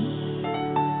see.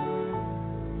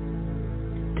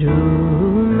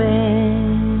 Through many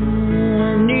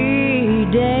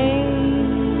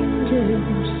dangers,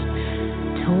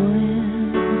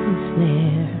 toils and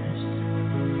snares,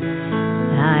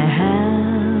 I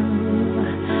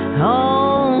have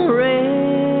already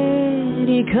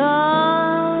come.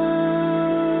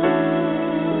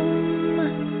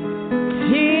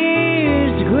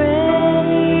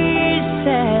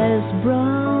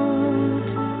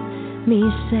 Me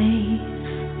safe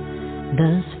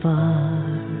thus far,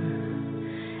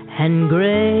 and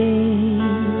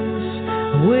grace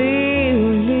will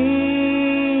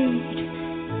lead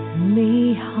me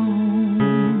home.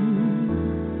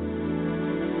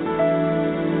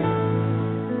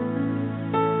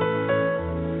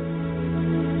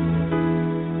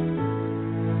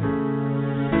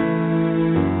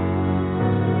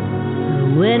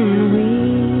 When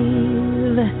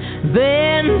we've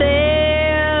been there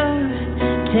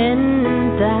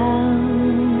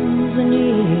 10,000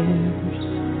 years,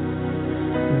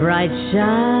 bright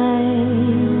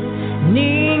shining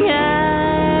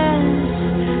as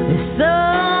the sun,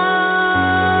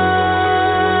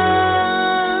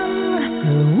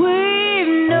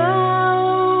 we've no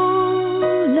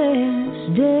less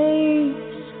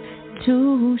days to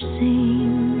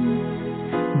sing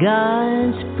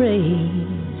God's praise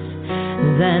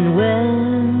than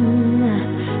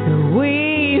when we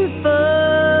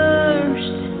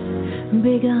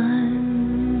begun.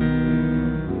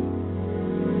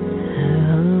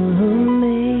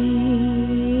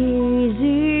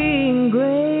 Amazing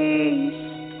grace,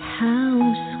 how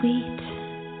sweet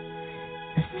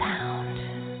the sound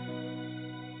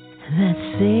that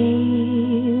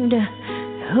saved a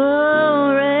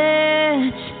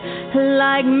wretch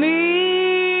like me.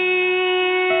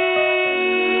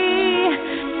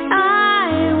 I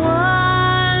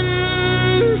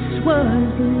once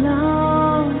was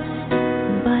lost,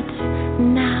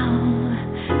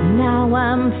 now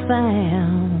I'm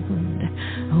found.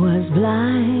 Was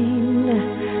blind,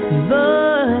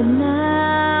 but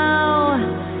now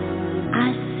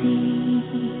I see.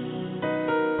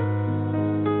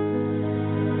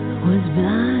 Was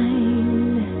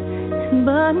blind,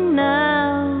 but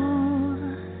now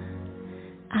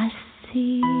I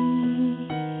see.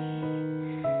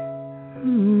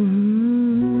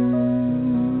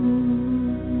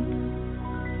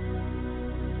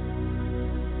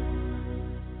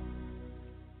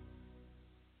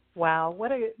 Wow,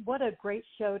 Wow, what a great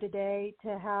show today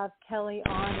to have Kelly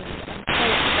on, and I'm so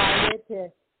excited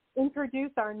to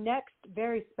introduce our next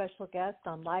very special guest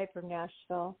on Live from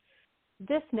Nashville.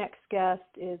 This next guest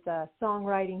is a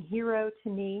songwriting hero to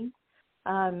me.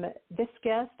 This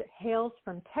guest hails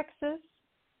from Texas,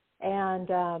 and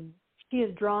she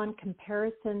has drawn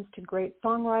comparisons to great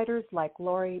songwriters like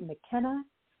Lori McKenna.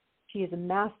 She is a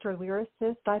master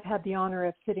lyricist. I've had the honor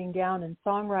of sitting down and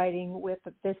songwriting with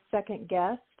this second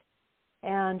guest,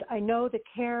 and I know the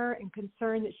care and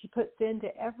concern that she puts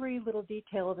into every little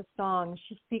detail of a song.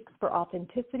 She speaks for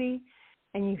authenticity,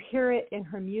 and you hear it in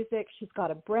her music. She's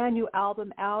got a brand new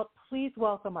album out. Please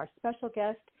welcome our special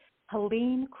guest,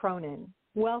 Helene Cronin.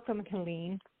 Welcome,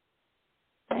 Helene.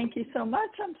 Thank you so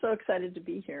much. I'm so excited to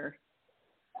be here.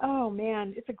 Oh,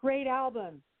 man, it's a great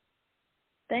album.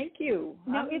 Thank you.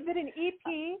 Now, is it an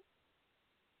EP?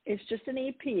 It's just an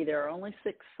EP. There are only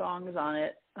 6 songs on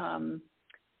it.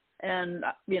 And,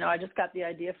 I just got the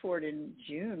idea for it in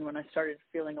June when I started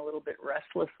feeling a little bit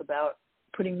restless about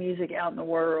putting music out in the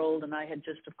world. And I had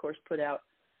just, of course, put out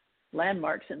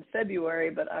Landmarks in February,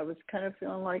 but I was kind of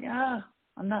feeling like, I'm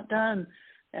not done.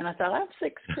 And I thought, I have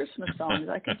 6 Christmas songs.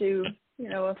 I could do,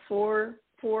 a 4,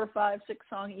 5, 6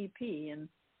 song EP.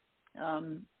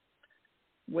 And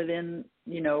within,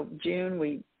 June,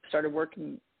 we started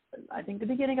working. I think the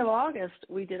beginning of August,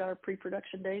 we did our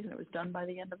pre-production days, and it was done by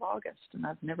the end of August. And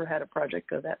I've never had a project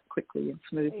go that quickly and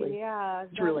smoothly. Yeah,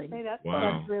 it's really, that's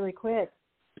really quick.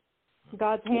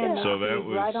 God's hand is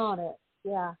right on it.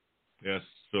 Yeah. Yes.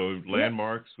 So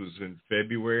Landmarks was in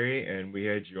February, and we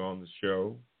had you on the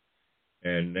show.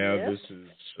 And now this is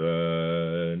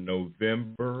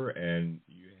November, and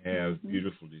you have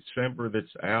Beautiful December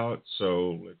that's out.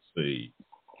 So let's see.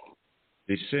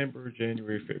 December,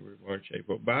 January, February, March,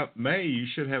 April. By May, you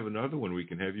should have another one. We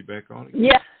can have you back on again.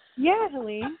 Yeah,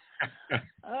 Helene.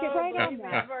 I've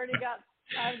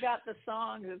got the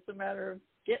songs. It's a matter of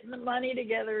getting the money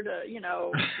together to,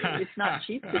 it's not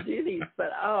cheap to do these,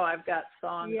 but I've got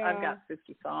songs. Yeah. I've got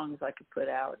 50 songs I could put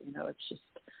out.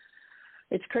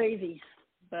 It's crazy.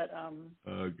 But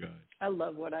I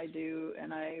love what I do,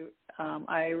 and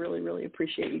I really, really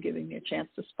appreciate you giving me a chance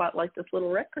to spotlight this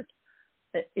little record.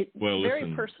 It's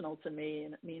very personal to me,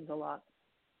 and it means a lot.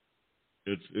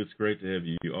 It's great to have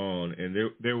you on, and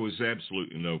there was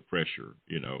absolutely no pressure,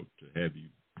 to have you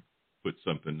put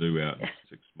something new out in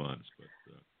 6 months.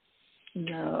 But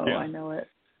I know it.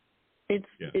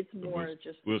 It's more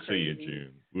just. We'll crazy. See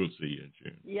you in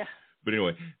June. Yeah. But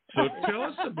anyway, so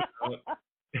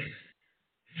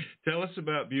tell us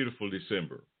about Beautiful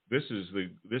December. This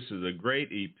is a great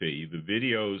EP. The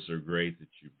videos are great that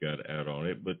you've got out on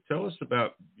it. But tell us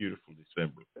about Beautiful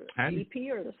December. EP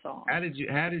or the song? How did you?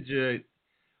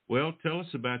 Well, tell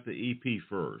us about the EP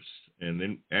first, and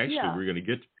then we're going to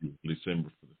get to Beautiful December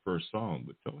for the first song.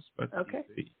 But tell us about the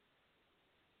EP.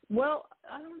 Well,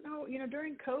 I don't know.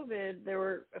 During COVID, there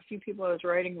were a few people I was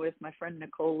writing with. My friend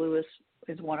Nicole Lewis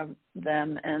is one of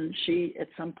them, and she, at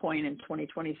some point in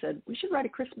 2020, said, we should write a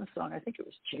Christmas song. I think it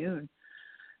was June.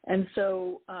 And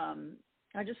so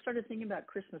I just started thinking about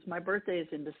Christmas. My birthday is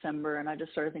in December, and I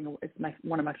just started thinking it's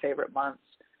one of my favorite months.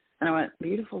 And I went,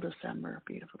 beautiful December,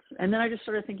 beautiful December. And then I just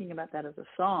started thinking about that as a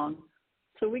song.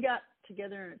 So we got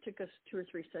together, and it took us 2 or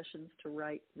 3 sessions to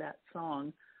write that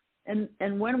song. And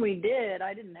when we did,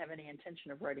 I didn't have any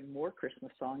intention of writing more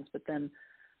Christmas songs. But then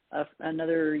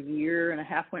another year and a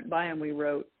half went by, and we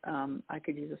wrote I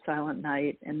Could Use a Silent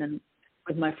Night. And then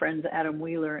with my friends Adam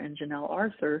Wheeler and Janelle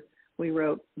Arthur, we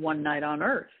wrote One Night on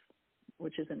Earth,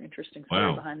 which is an interesting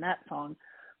story behind that song.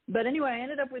 But anyway, I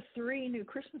ended up with 3 new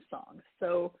Christmas songs.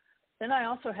 So then I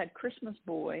also had Christmas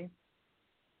Boy,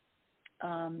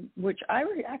 which I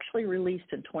actually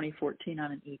released in 2014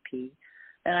 on an EP.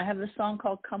 And I have this song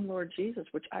called Come Lord Jesus,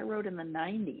 which I wrote in the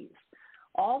 90s,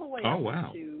 all the way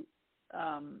up to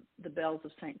The Bells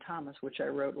of St. Thomas, which I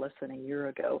wrote less than a year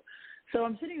ago. So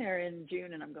I'm sitting there in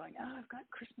June, and I'm going, I've got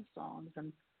Christmas songs,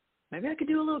 and maybe I could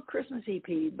do a little Christmas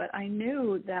EP. But I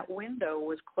knew that window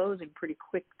was closing pretty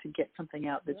quick to get something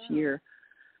out this year.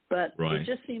 But it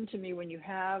just seemed to me, when you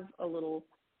have a little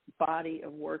body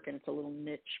of work and it's a little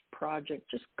niche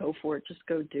project, just go for it. Just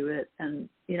go do it. And,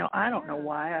 I don't know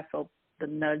why I felt the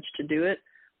nudge to do it,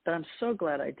 but I'm so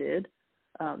glad I did.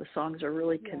 The songs are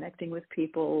really connecting with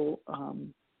people.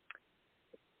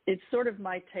 It's sort of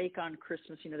my take on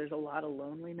Christmas. There's a lot of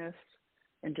loneliness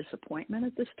and disappointment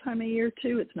at this time of year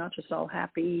too. It's not just all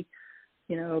happy,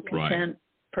 content,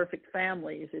 perfect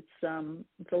families. It's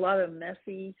a lot of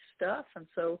messy stuff, and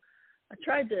so I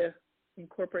tried to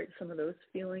incorporate some of those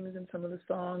feelings in some of the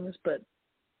songs. But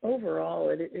overall,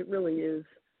 it really is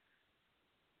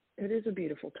It is a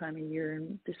beautiful time of year,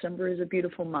 and December is a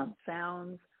beautiful month.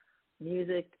 Sounds,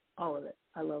 music, all of it.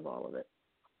 I love all of it.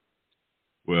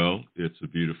 Well, it's a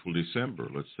beautiful December.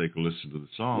 Let's take a listen to the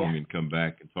song and come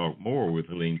back and talk more with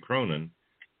Helene Cronin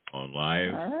on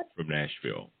Live from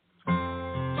Nashville.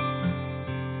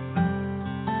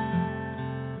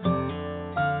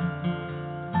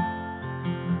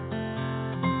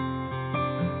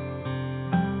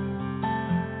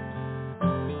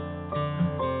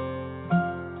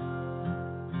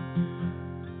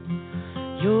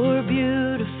 You're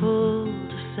beautiful,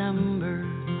 December,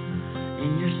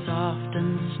 in your soft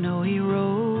and snowy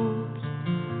robes.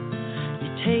 You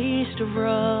taste of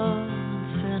rub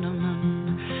and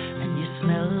cinnamon, and you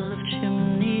smell of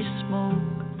chimney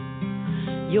smoke.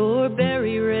 You're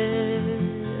berry red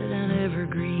and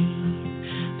evergreen,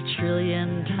 a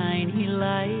trillion tiny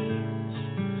lights.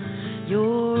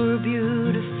 You're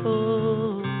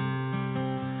beautiful,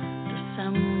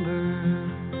 December.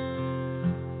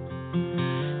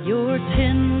 Your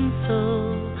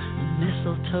tinsel,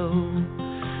 mistletoe,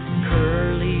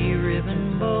 curly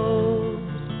ribbon bows,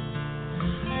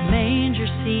 manger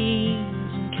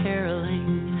scenes and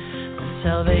caroling, the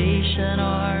Salvation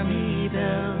Army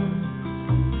bells.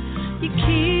 You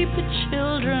keep the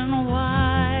children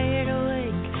wide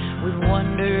awake with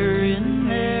wonder in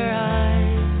their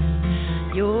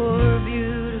eyes. You're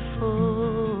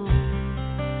beautiful,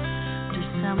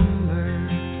 December.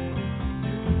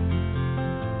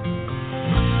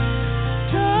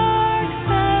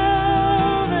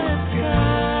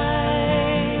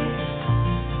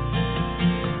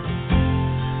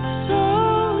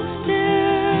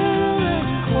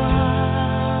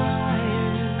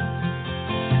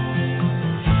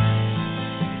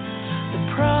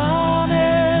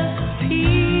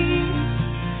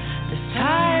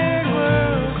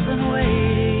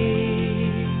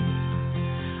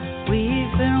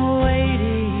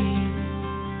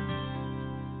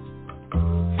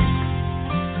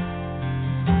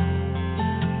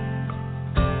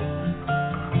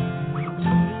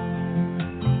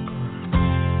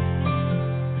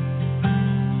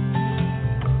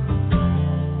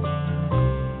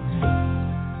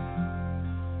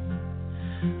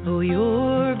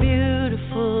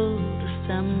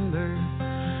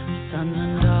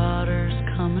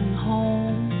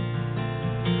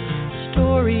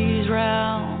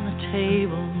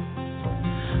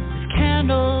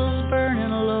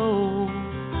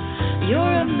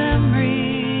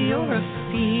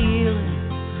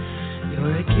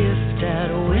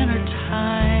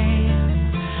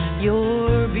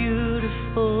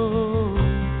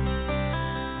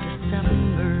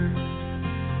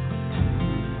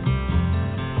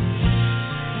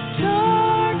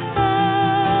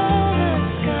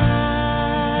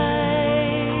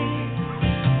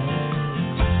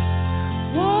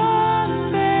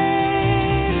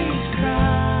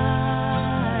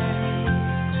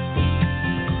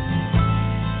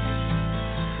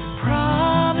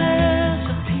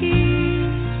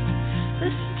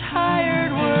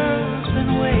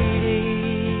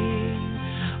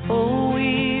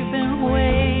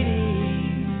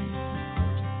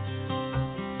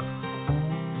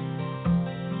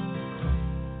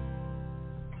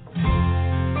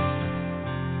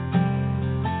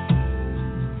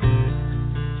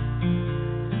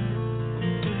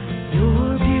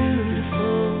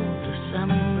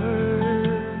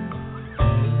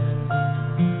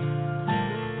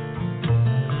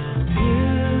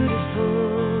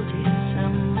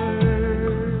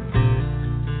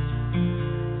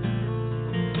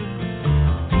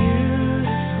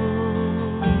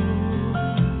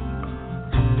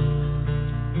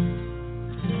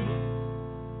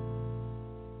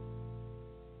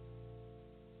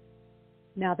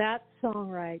 Now that's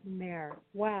songwriting there.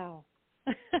 Wow.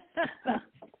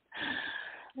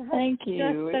 Thank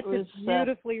you. Just such a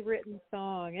beautifully written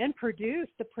song and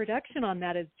produced. The production on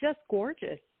that is just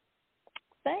gorgeous.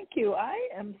 Thank you. I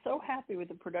am so happy with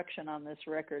the production on this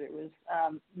record. It was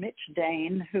Mitch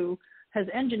Dane, who has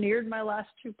engineered my last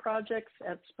two projects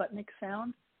at Sputnik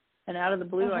Sound. And out of the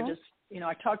blue, I just,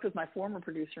 I talked with my former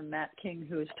producer, Matt King,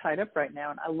 who is tied up right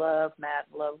now. And I love Matt,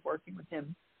 love working with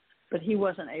him. But he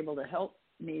wasn't able to help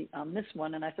me on this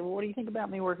one. And I said, well, what do you think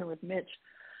about me working with Mitch?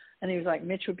 And he was like,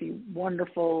 Mitch would be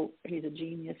wonderful. He's a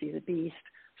genius. He's a beast.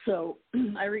 So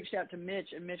I reached out to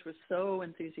Mitch, and Mitch was so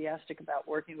enthusiastic about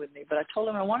working with me. But I told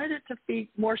him I wanted it to be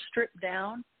more stripped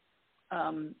down.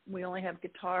 We only have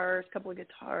guitars, a couple of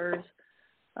guitars,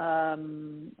 a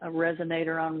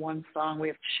resonator on one song. We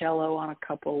have cello on a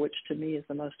couple, which to me is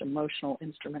the most emotional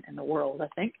instrument in the world, I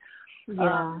think.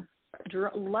 Yeah.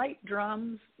 Light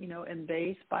drums, and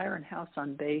bass. Byron House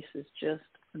on bass is just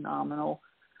phenomenal.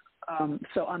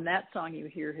 So on that song, you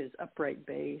hear his upright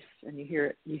bass, and you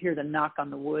hear the knock on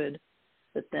the wood.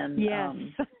 But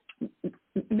then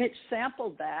Mitch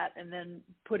sampled that and then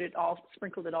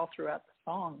sprinkled it all throughout the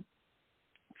song.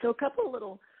 So a couple of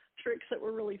little tricks that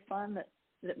were really fun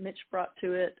that Mitch brought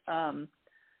to it.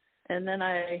 And then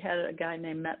I had a guy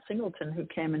named Matt Singleton who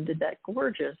came and did that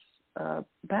gorgeous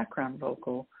background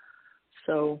vocal.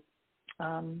 So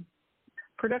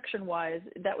production-wise,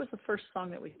 that was the first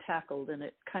song that we tackled, and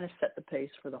it kind of set the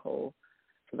pace for the whole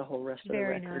rest of the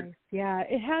record. Very nice. Yeah,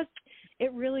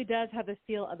 it really does have a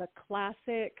feel of a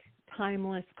classic,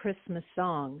 timeless Christmas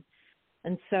song.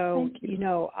 And so,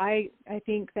 I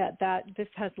think that this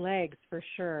has legs for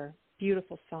sure.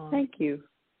 Beautiful song. Thank you.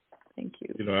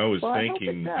 I was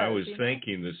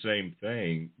thinking the same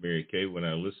thing, Mary Kay, when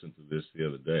I listened to this the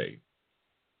other day.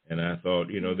 And I thought,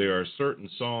 there are certain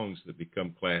songs that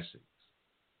become classics.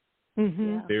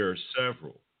 Mm-hmm. Yeah. There are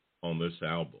several on this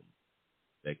album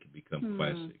that can become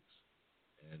classics.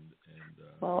 And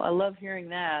well, I love hearing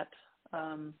that.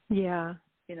 Yeah.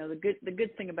 The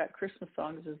good thing about Christmas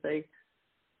songs is they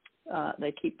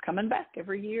keep coming back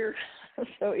every year.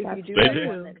 So if you do have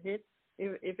one that hits,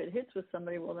 if it hits with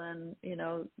somebody, well then,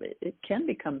 it can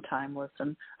become timeless.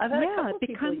 And I've had a couple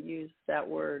people use that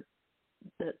word,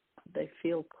 that they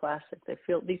feel classic.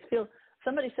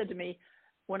 Somebody said to me,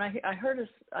 when I heard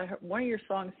one of your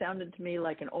songs sounded to me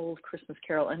like an old Christmas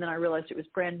carol, and then I realized it was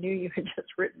brand new. You had just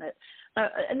written it.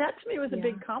 And that to me was a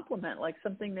big compliment, like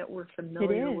something that we're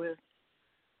familiar with,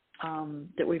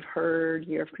 that we've heard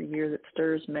year after year, that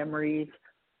stirs memories.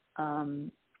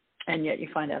 And yet you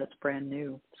find out it's brand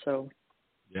new. So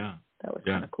that was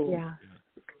kind of cool. Yeah,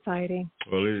 exciting.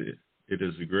 Well, it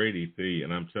is a great EP,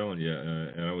 and I'm telling you,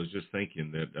 and I was just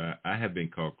thinking that I have been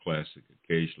called classic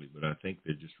occasionally, but I think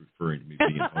they're just referring to me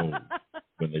being old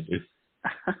when they do.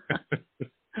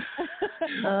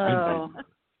 Oh.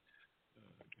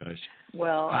 Gosh.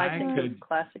 Well, I think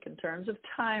classic in terms of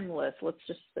timeless. Let's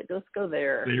go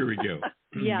there. There we go.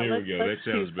 There we go. That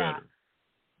sounds better.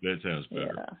 That sounds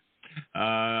better.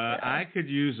 Yeah. I could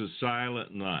use a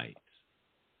Silent Night.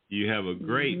 You have a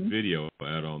great video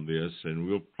out on this, and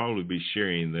we'll probably be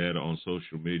sharing that on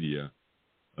social media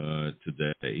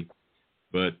today.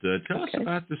 But tell us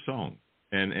about the song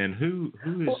and who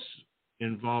is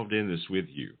involved in this with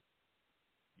you.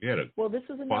 You had this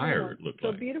is choir, one. It looked so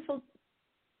like. Beautiful.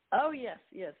 Oh, yes.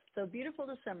 So Beautiful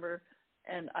December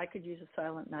and I Could Use a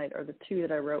Silent Night are the two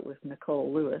that I wrote with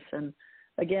Nicole Lewis. And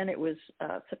again, it was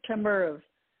September of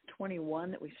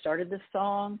 21 that we started this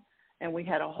song. And we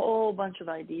had a whole bunch of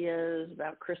ideas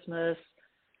about Christmas,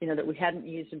 that we hadn't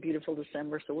used in Beautiful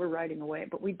December. So we're writing away,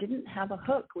 but we didn't have a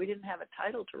hook. We didn't have a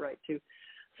title to write to.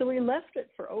 So we left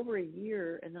it for over a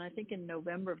year. And then I think in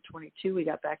November of 22, we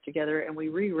got back together and we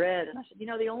reread. And I said,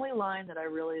 the only line that I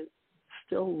really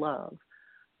still love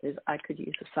is I Could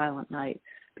Use a Silent Night,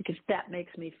 because that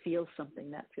makes me feel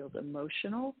something that feels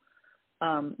emotional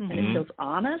and it feels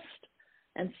honest.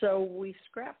 And so we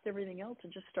scrapped everything else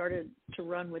and just started to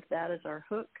run with that as our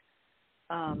hook,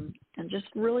 and just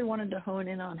really wanted to hone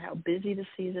in on how busy the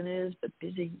season is, but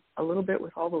busy a little bit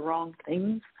with all the wrong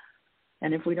things.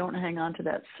 And if we don't hang on to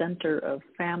that center of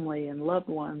family and loved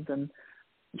ones and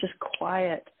just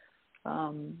quiet,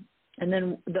 and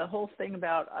then the whole thing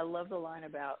about, I love the line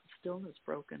about stillness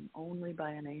broken only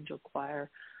by an angel choir.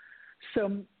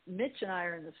 So Mitch and I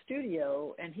are in the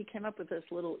studio, and he came up with this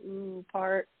little ooh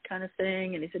part kind of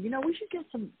thing, and he said, we should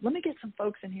let me get some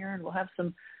folks in here, and we'll have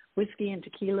some whiskey and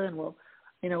tequila, and we'll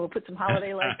put some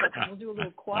holiday lights up, and we'll do a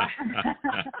little choir.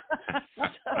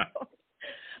 So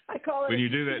I call it. When you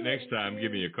do that next time,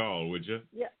 give me a call, would you?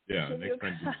 Yeah. Yeah, next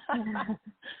time.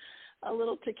 A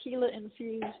little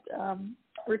tequila-infused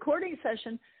recording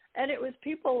session, and it was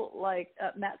people like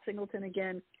Matt Singleton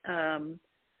again.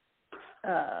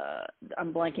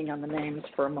 I'm blanking on the names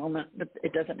for a moment, but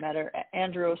it doesn't matter.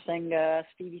 Andrew Osenga,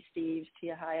 Stevie Steves,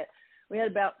 Tia Hyatt. We had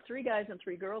about 3 guys and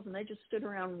 3 girls, and they just stood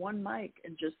around one mic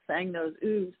and just sang those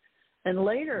oohs. And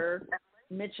later,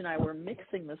 Mitch and I were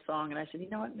mixing the song, and I said, you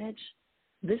know what, Mitch?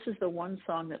 This is the one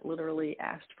song that literally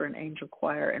asked for an angel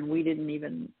choir, and we didn't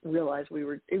even realize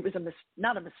it was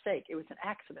not a mistake. It was an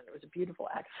accident. It was a beautiful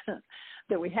accident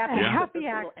that we happened to put this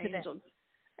little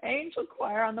angel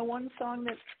choir on the one song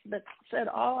that said,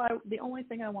 the only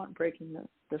thing I want breaking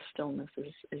the stillness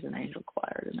is an angel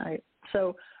choir tonight.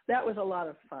 So that was a lot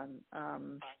of fun.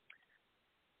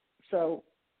 So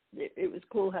it was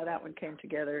cool how that one came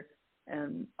together.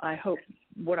 And I hope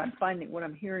what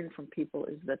I'm hearing from people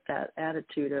is that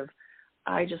attitude of,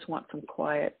 I just want some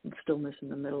quiet and stillness in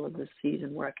the middle of this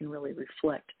season where I can really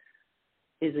reflect,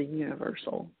 is a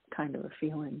universal kind of a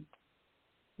feeling.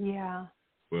 Yeah.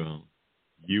 Well,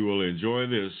 you will enjoy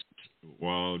this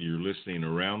while you're listening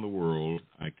around the world.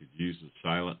 I could use a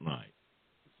silent night.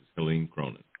 This is Helene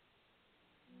Cronin.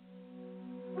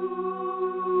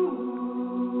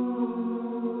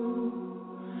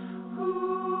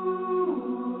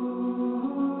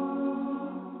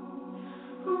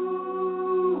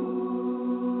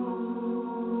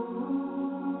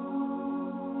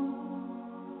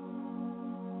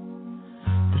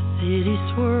 City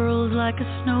swirls like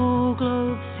a snow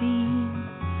globe seen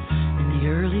in the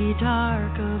early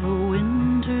dark of a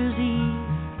winter's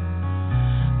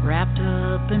eve, wrapped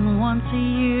up in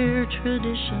once-a-year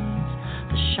traditions,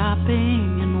 the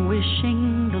shopping and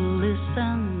wishing, the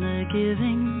listen, the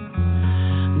giving,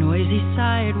 noisy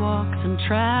sidewalks and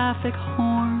traffic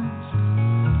horns,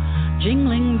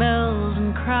 jingling bells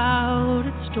and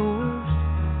crowded stores.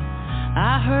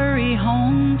 I hurry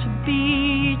home to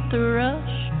beat the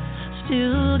rush.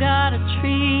 Still got a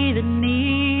tree that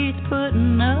needs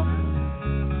putting up,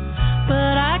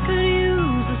 but I could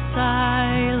use a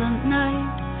silent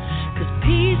night, 'cause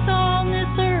peace on this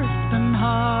earth's been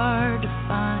hard to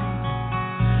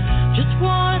find. Just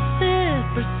wanna sit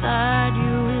beside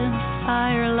you in the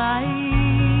firelight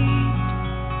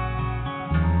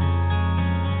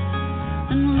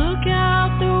and look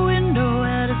out the window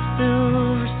at a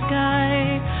silver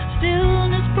sky,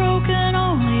 stillness broken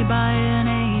only by an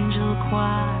angel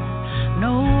choir.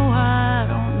 No, I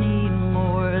don't need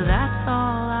more, that's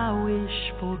all I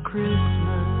wish for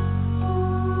Christmas.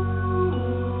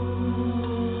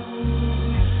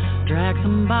 Drag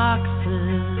some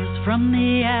boxes from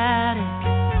the attic,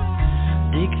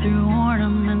 dig through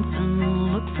ornaments and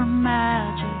look for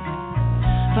magic,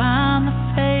 find the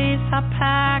faith I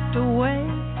packed away,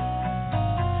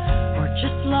 or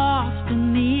just lost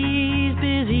in these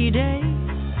busy days.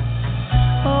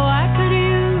 Oh, I could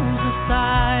use a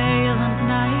silent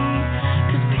night,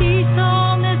 'cause peace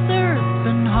on this earth's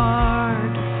been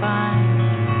hard to find.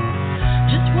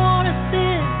 Just wanna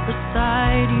sit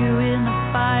beside you in the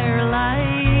firelight.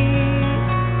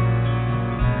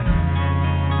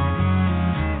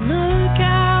 Look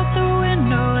out the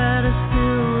window at a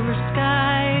silver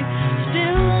sky,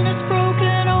 stillness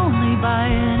broken only by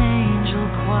an angel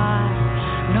choir.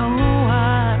 No,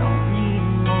 I don't need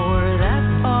more,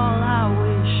 that's all I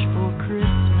wish for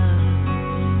Christmas.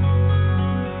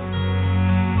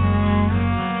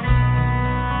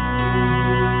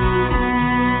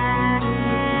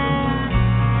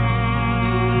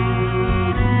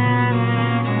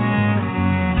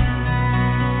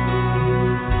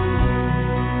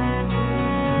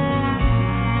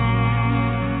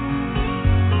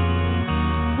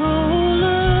 Oh,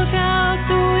 look out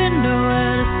the window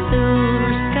at a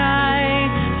silver sky,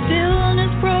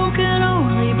 stillness broken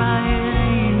only by an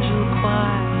angel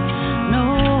choir. No,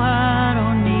 I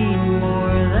don't need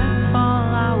more, that's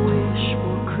all I wish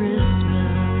for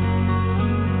Christmas.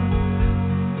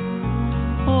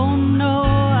 Oh no,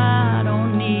 I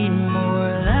don't need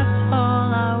more, that's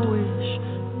all I wish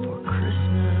for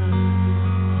Christmas.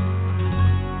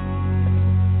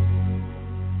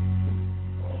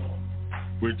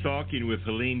 We're talking with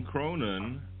Helene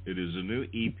Cronin. It is a new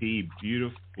EP,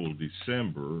 Beautiful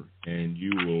December, and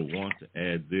you will want to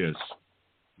add this to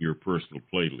your personal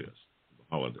playlist for the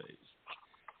holidays.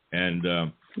 And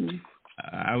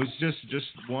I was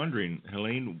just wondering,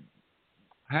 Helene,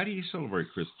 how do you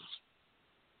celebrate Christmas?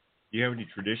 Do you have any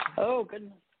traditions? Oh,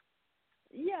 goodness.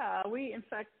 Yeah, in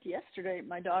fact, yesterday,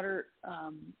 my daughter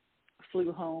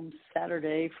flew home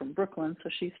Saturday from Brooklyn, so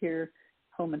she's here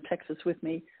home in Texas with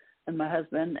me and my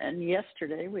husband. And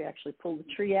yesterday, we actually pulled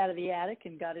the tree out of the attic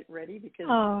and got it ready, because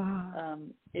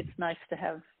it's nice to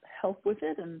have help with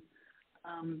it. And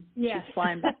she's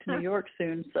flying back to New York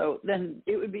soon, so then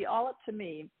it would be all up to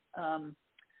me.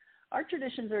 Our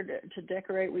traditions are to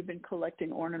decorate. We've been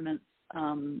collecting ornaments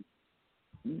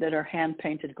that are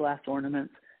hand-painted glass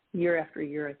ornaments year after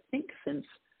year, I think since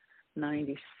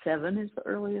 97 is the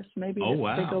earliest, maybe. Oh,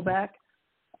 wow. They go back.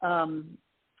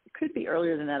 Could be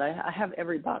earlier than that. I have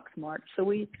every box marked. So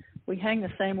we hang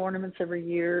the same ornaments every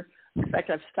year. In fact,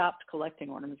 I've stopped collecting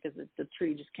ornaments because the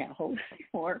tree just can't hold it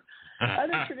anymore.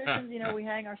 Other traditions, we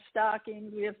hang our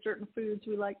stockings. We have certain foods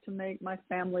we like to make. My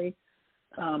family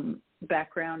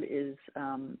background is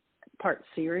part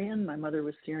Syrian. My mother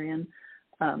was Syrian,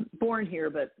 born here,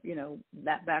 but,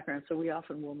 that background. So we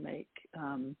often will make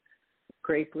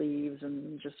grape leaves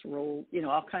and just roll,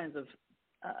 all kinds of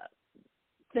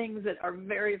things that are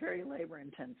very, very labor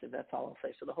intensive. That's all I'll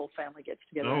say. So the whole family gets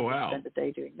together and spend a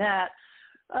day doing that.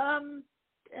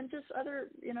 And just other,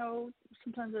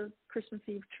 sometimes a Christmas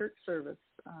Eve church service.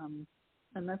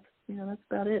 And that's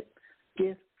about it.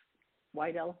 Gifts,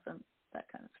 white elephant, that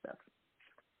kind of stuff.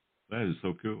 That is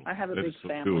so cool. I have a that big so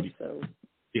family, cool. so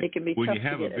it can be when tough you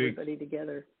have to get a big, everybody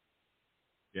together.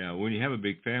 Yeah, when you have a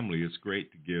big family, it's great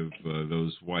to give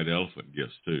those white elephant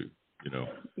gifts too.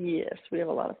 Yes, we have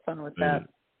a lot of fun with that.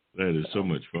 That is so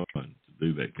much fun to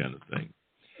do that kind of thing.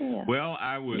 Yeah. Well,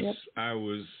 I was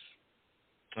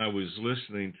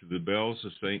listening to the Bells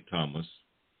of St. Thomas,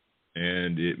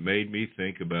 and it made me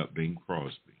think about Bing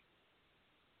Crosby.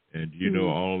 And you know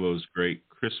all those great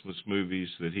Christmas movies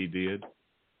that he did?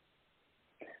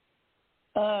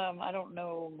 I don't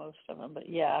know most of them, but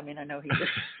yeah, I mean, I know he did.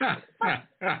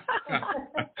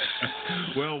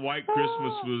 Well, White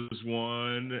Christmas was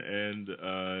one, and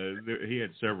he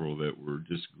had several that were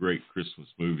just great Christmas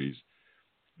movies.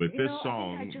 But this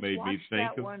song made me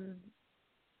think of one.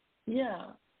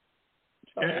 Yeah.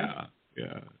 Sorry.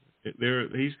 Yeah.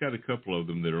 He's got a couple of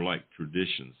them that are like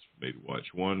traditions for me to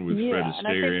watch. One with Fred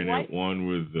Astaire in it. One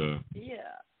with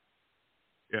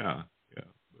Yeah.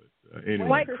 But anyway,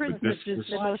 White Christmas is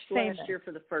the most famous. Last year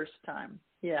for the first time.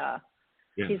 Yeah.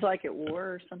 He's like at war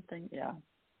or something. Yeah.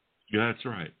 Yeah, that's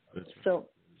right. That's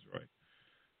right.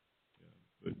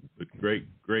 Yeah. But great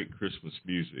Christmas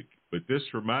music. But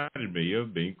this reminded me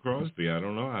of Bing Crosby. I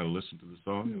don't know. I listened to the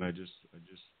song and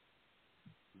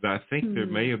I think there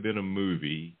may have been a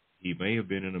movie. He may have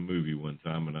been in a movie one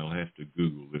time, and I'll have to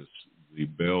Google this. The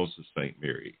Bells of St.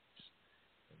 Mary's.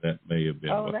 That may have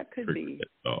been. Oh, that could be.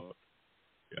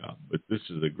 Yeah, but this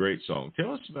is a great song.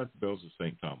 Tell us about the Bells of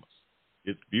St. Thomas.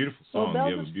 It's a beautiful song.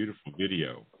 You have a beautiful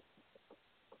video.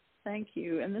 Thank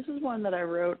you. And this is one that I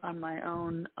wrote on my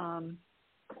own.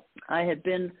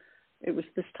 It was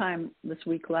this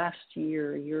week last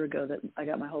year, a year ago, that I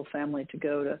got my whole family to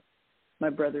go to my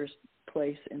brother's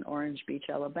place in Orange Beach,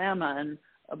 Alabama. And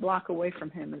a block away from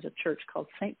him is a church called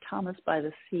St. Thomas by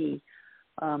the Sea.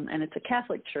 And it's a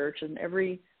Catholic church, and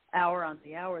every hour on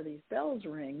the hour these bells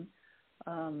ring.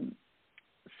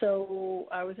 So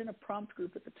I was in a prompt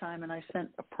group at the time, and I sent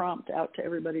a prompt out to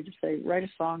everybody to say, write a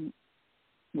song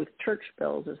with church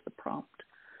bells as the prompt.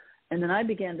 And then I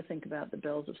began to think about the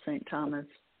Bells of St. Thomas,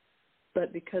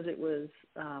 but because it was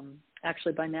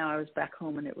actually by now I was back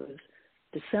home and it was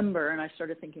December, and I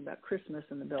started thinking about Christmas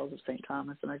and the Bells of St.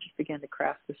 Thomas, and I just began to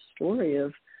craft this story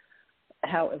of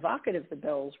how evocative the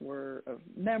bells were, of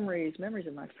memories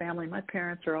of my family. My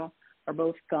parents are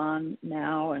both gone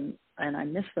now, and I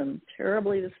miss them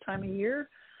terribly this time of year.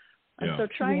 And so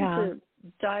trying to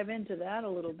dive into that a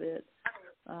little bit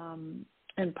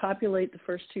and populate the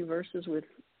first two verses with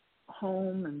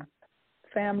home and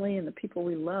family and the people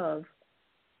we love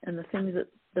and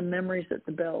the memories that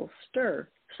the bells stir.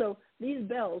 So these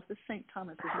bells, this St.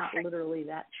 Thomas is not literally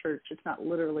that church. It's not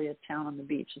literally a town on the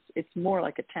beach. It's more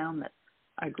like a town that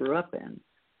I grew up in.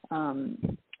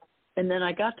 And then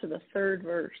I got to the third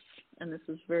verse, and this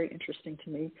is very interesting to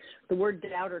me. The word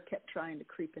doubter kept trying to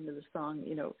creep into the song.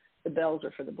 The bells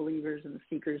are for the believers and the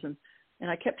seekers, and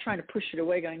I kept trying to push it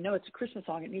away, going, no, it's a Christmas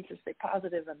song. It needs to stay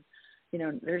positive, and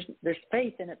there's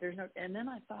faith in it. And then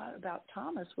I thought about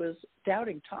Thomas was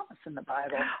doubting Thomas in the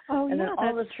Bible. Oh, and yeah,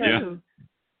 then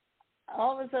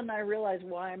all of a sudden I realized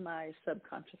why my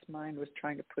subconscious mind was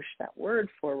trying to push that word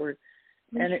forward.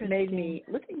 And it made me,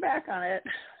 looking back on it,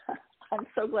 I'm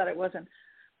so glad it wasn't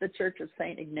the Church of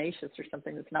St. Ignatius or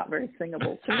something that's not very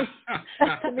singable. To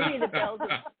me, the Bells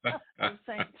of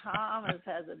St. Thomas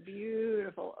has a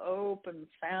beautiful open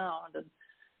sound. And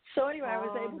so anyway, I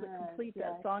was able to complete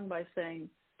that song by saying,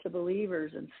 to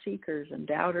believers and seekers and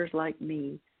doubters like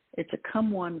me, it's a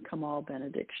come one, come all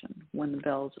benediction when the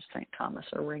bells of St. Thomas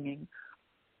are ringing.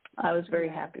 I was very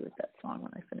happy with that song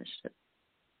when I finished it.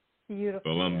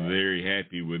 Beautiful. Well, I'm very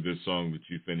happy with this song that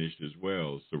you finished as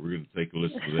well. So we're going to take a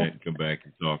listen to that and come back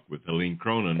and talk with Helene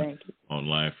Cronin on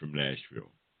Live from Nashville.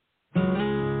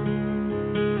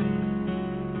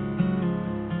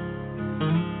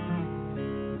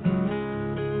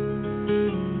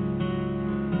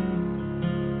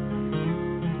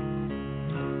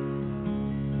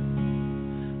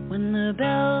 When the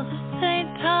bells of St.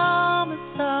 Thomas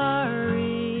are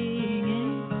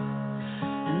ringing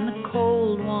and the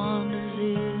cold wanders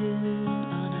in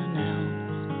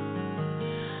unannounced,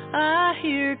 I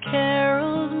hear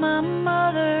carols my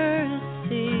mother is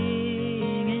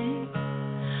singing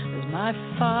as my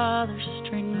father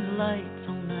strings lights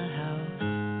on the house.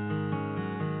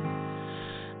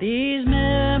 These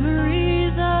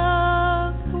memories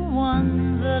of the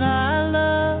ones that I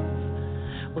love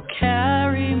will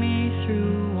carry me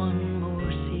through one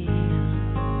more season.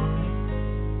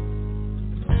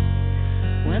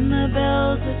 When the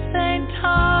bells of St.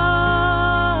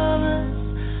 Thomas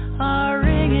are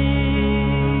ringing,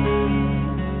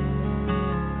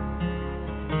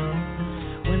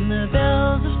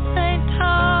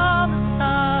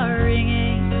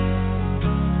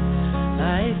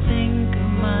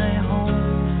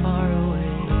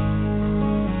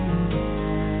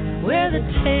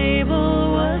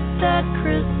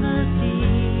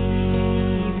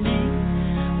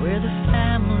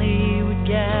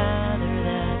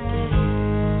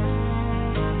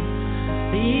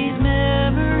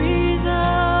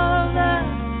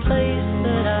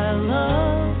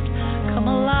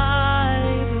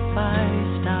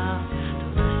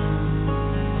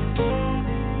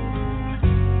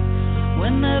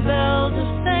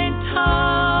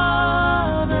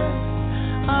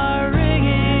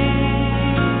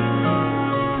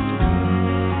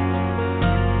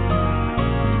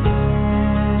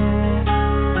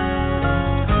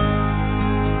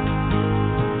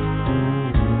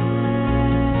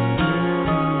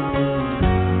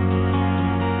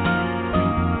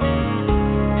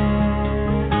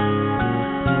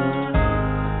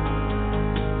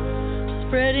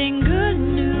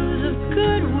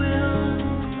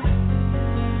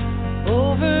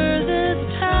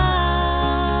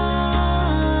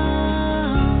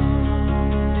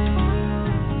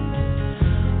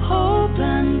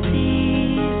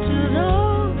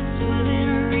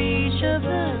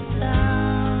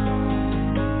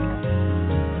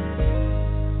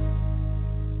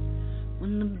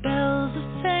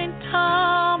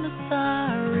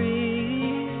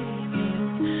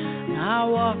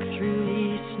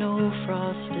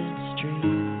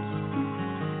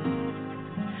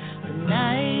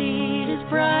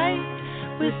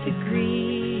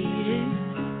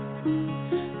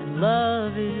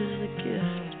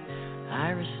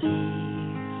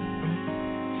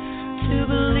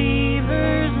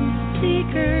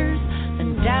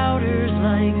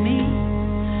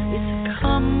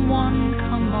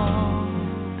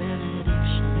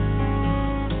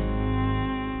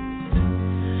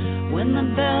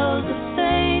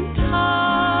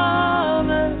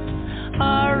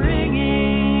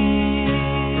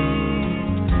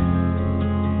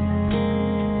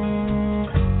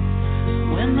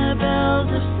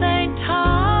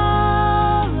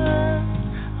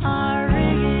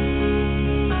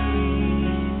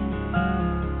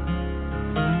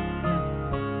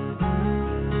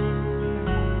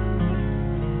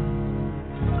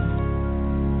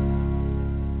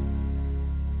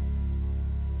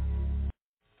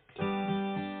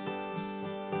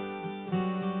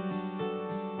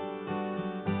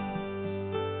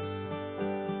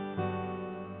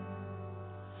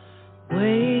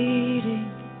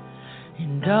 Waiting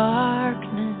in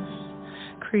darkness,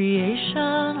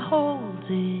 creation holds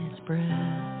its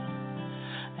breath,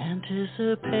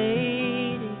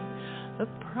 anticipating a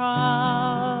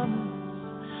promise,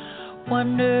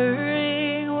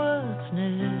 wondering what's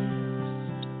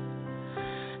next.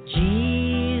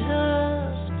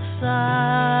 Jesus,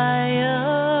 Messiah,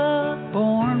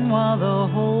 born while the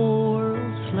whole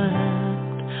world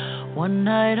slept. One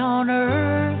night on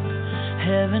earth,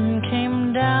 heaven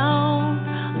came down,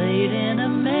 laid in a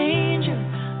manger,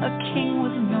 a king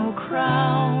with no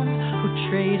crown, who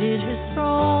traded his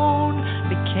throne,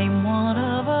 became one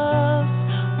of us,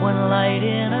 one light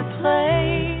in a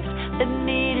place that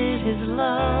needed his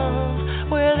love,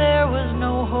 where there was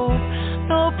no hope,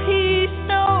 no peace,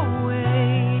 no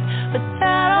way, but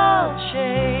that all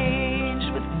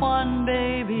changed with one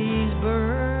baby's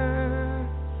birth,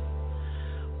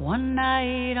 one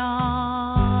night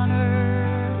on earth.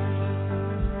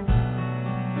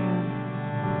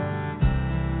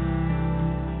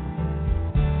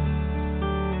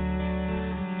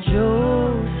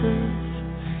 Joseph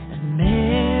and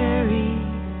Mary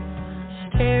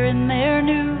stare in their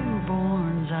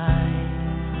newborn's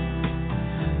eyes,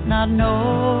 not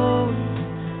knowing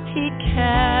he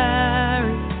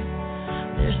carried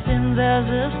their sins as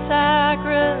a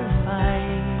sacrifice.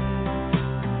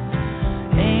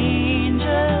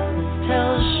 Angels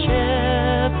tell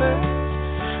shepherds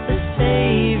the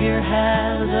Savior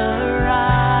has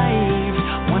arrived.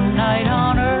 One night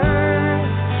on earth,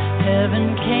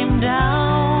 heaven came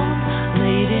down,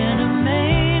 laid in a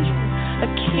manger, a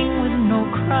king with no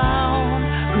crown,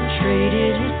 who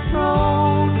traded his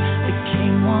throne,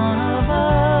 became one of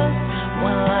us,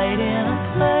 one light in a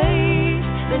place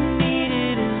that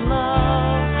needed his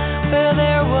love, where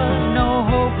there was no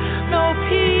hope, no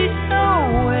peace,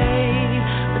 no way,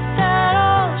 but that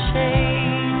all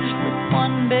changed with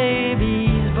one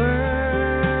baby's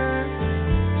birth,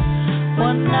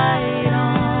 one night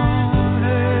on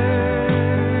earth.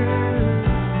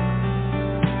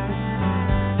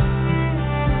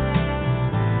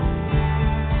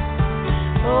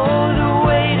 Oh, the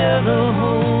weight of the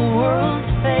whole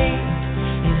world's fate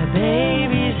in a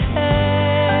baby's hand,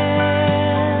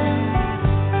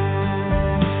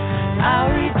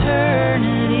 our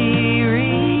eternity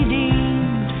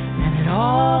redeemed, and it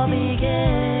all began.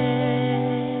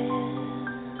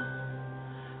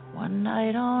 One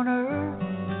night on earth,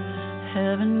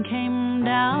 heaven came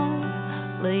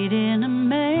down, laid in a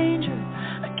manger,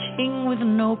 a king with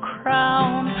no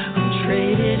crown, who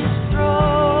traded his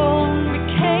throne,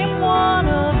 became one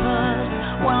of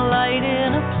us, one light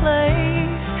in a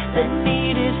place that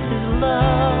needed his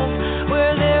love,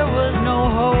 where there was no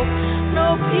hope,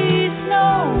 no peace,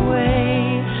 no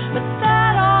way. But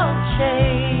that all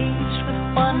changed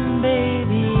with one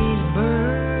baby's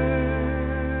birth.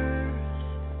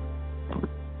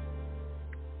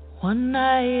 One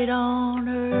night on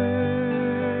earth.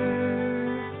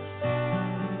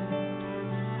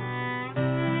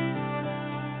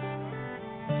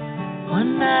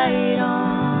 One night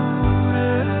on earth.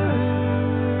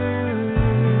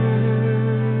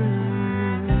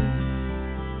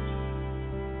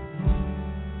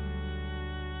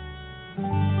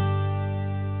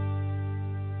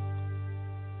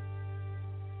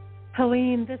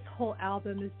 Helene, this whole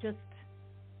album is just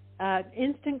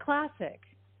instant classic.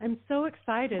 I'm so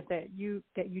excited that you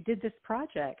did this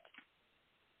project.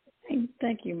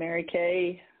 Thank you, Mary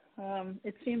Kaye.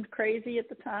 It seemed crazy at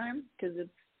the time because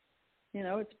it's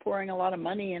pouring a lot of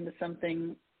money into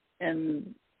something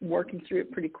and working through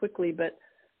it pretty quickly. But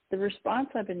the response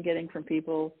I've been getting from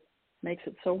people makes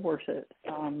it so worth it.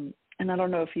 And I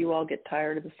don't know if you all get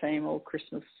tired of the same old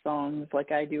Christmas songs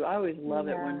like I do. I always love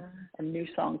it when a new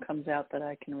song comes out that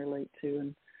I can relate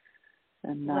to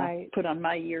and put on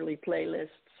my yearly playlist.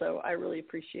 So I really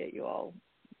appreciate you all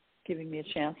giving me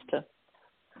a chance to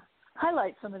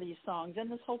highlight some of these songs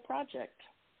and this whole project.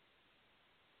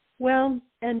 Well,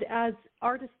 and as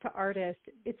artist to artist,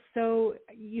 it's so,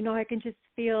 I can just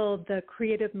feel the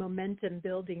creative momentum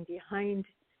building behind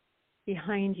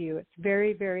you. It's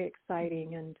very, very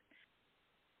exciting. And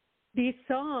these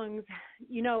songs,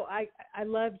 I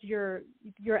loved your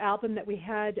album that we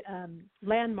had,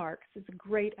 Landmarks. It's a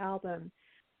great album.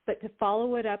 But to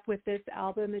follow it up with this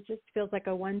album, it just feels like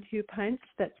a 1-2 punch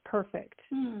that's perfect.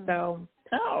 So.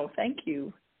 Oh, thank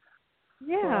you.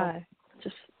 Yeah. Well,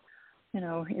 just,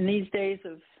 in these days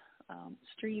of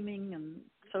streaming and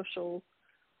social,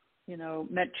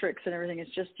 metrics and everything,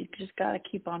 it's just, you just got to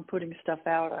keep on putting stuff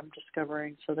out, I'm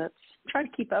discovering. So that's, try to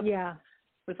keep up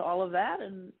with all of that.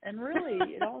 And really,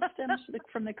 it all stems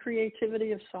from the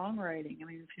creativity of songwriting. I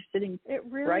mean, if you're sitting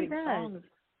writing songs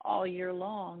all year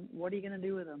long, what are you going to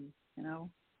do with them,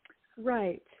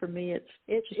 Right. For me, it's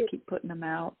just keep putting them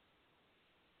out.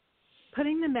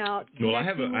 Putting them out. Well, I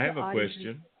have a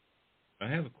question.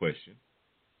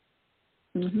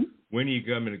 Mm-hmm. When are you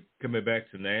coming back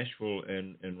to Nashville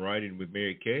and writing with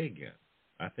Mary Kaye again?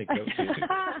 I think that was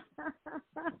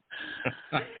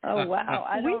it. Oh, wow.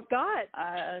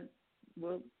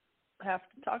 We'll have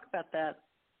to talk about that.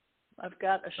 I've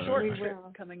got a short trip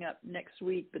coming up next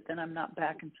week, but then I'm not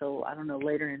back until,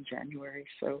 later in January.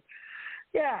 So,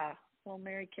 yeah. Well,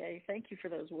 Mary Kaye, thank you for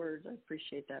those words. I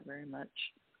appreciate that very much.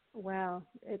 Wow,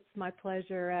 it's my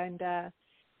pleasure. And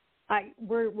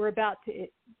we're about to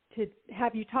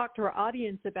have you talk to our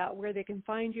audience about where they can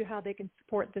find you, how they can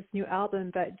support this new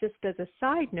album. But just as a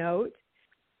side note,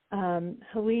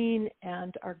 Helene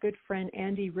and our good friend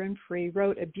Andy Renfrey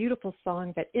wrote a beautiful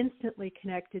song that instantly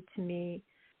connected to me.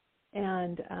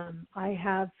 And I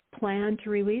have planned to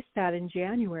release that in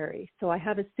January. So I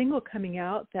have a single coming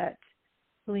out that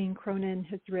Helene Cronin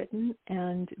has written,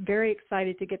 and very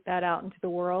excited to get that out into the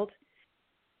world.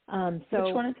 So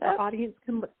which one is that? Our audience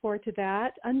can look forward to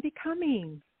that.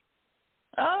 Unbecoming.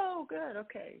 Oh, good.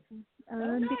 Okay.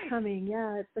 Unbecoming. Nice.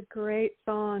 Yeah, it's a great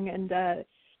song. And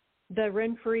the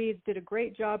Renfreys did a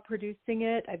great job producing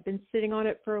it. I've been sitting on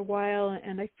it for a while,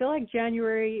 and I feel like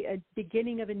January,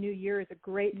 beginning of a new year, is a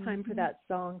great time for that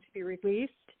song to be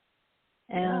released.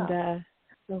 And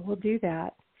so we'll do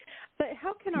that. But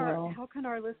how can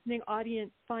our listening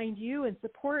audience find you and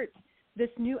support this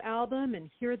new album and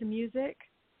hear the music?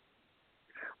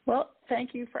 Well,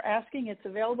 thank you for asking. It's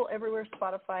available everywhere: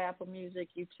 Spotify, Apple Music,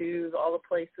 YouTube, all the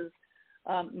places.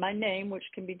 My name, which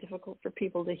can be difficult for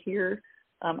people to hear,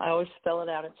 I always spell it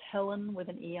out. It's Helen with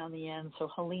an E on the end. So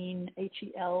Helene,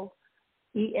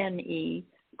 Helene,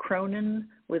 Cronin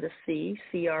with a C,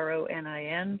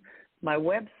 Cronin. My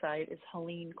website is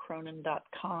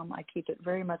helenecronin.com. I keep it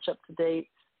very much up to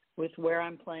date with where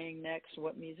I'm playing next,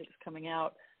 what music is coming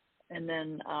out. And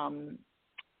then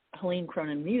Helene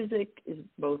Cronin Music is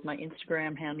both my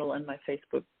Instagram handle and my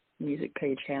Facebook music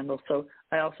page handle. So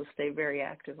I also stay very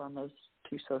active on those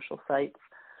two social sites.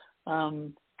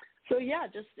 So, yeah,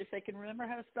 just if they can remember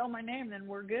how to spell my name, then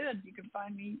we're good. You can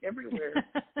find me everywhere.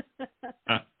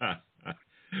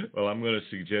 Well, I'm going to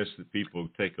suggest that people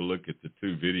take a look at the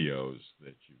two videos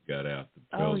that you've got out, The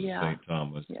Bells of St.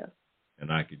 Thomas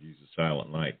and I Could Use a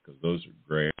Silent Night, because those are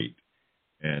great.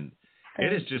 And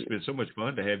it has just been so much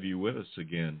fun to have you with us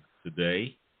again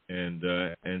today. And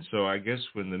so I guess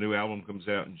when the new album comes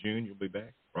out in June, you'll be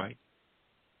back, right?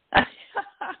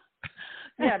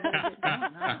 Yeah,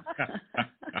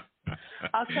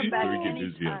 I'll come back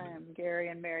anytime, Gary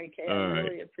and Mary Kaye. I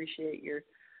really appreciate your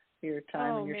your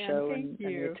time and your show and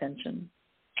your attention.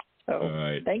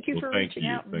 So thank you for reaching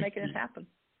out and making it happen.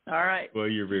 All right. Well,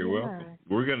 you're very welcome.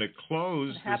 We're going to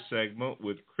close this segment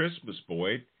with Christmas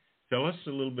Boy. Tell us a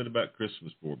little bit about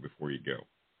Christmas Boy before you go.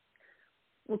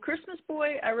 Well, Christmas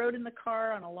Boy, I rode in the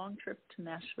car on a long trip to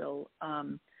Nashville,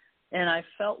 and I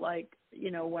felt like,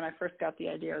 when I first got the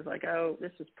idea, I was like, oh,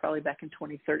 this was probably back in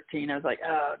 2013. I was like,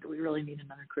 oh, do we really need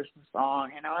another Christmas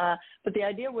song? But the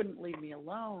idea wouldn't leave me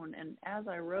alone, and as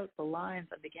I wrote the lines,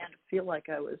 I began to feel like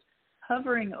I was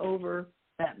hovering over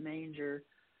that manger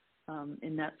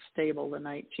in that stable the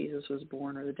night Jesus was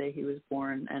born or the day he was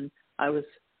born, and I was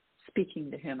speaking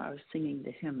to him. I was singing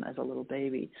to him as a little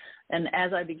baby. And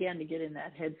as I began to get in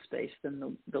that headspace,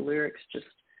 then the lyrics just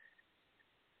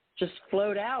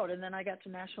flowed out. And then I got to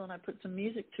Nashville and I put some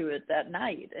music to it that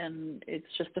night. And it's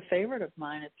just a favorite of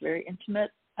mine. It's very intimate.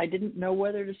 I didn't know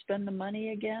whether to spend the money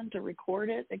again to record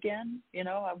it again.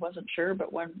 I wasn't sure.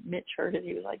 But when Mitch heard it,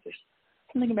 he was like, there's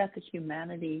something about the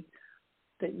humanity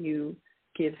that you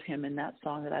give him in that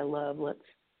song that I love.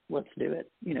 Let's do it.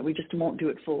 We just won't do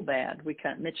it full band.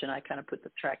 Mitch and I kind of put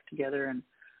the track together and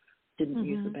didn't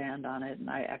use the band on it. And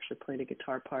I actually played a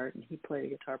guitar part and he played a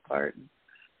guitar part and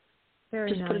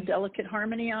put a delicate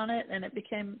harmony on it. And it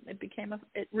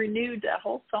renewed that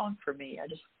whole song for me.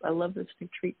 I love this new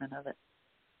treatment of it.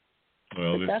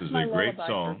 Well, this is a great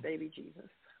song. For Baby Jesus.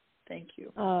 Thank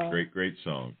you. Great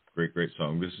song. Great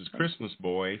song. This is Christmas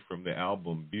Boy from the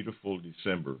album Beautiful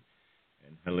December.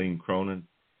 And Helene Cronin,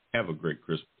 have a great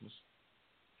Christmas.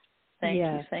 Thank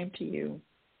you. Same to you.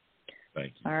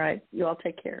 Thank you. All right. You all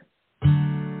take care.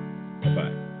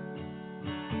 Bye-bye.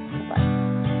 Bye.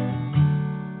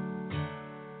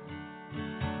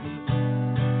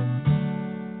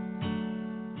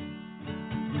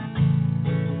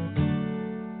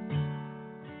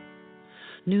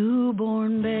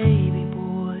 Newborn baby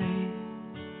boy,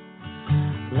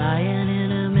 lying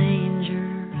in a manger.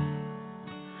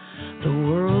 The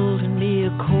world can be a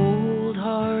cold,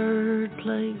 hard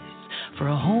place for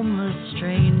a homeless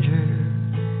stranger.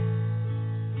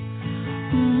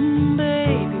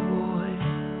 Baby boy,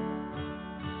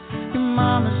 your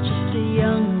mama's just a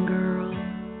young girl.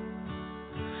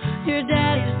 Your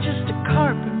daddy's just a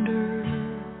carpenter.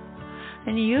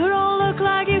 And you don't look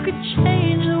like you could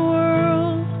change the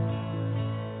world.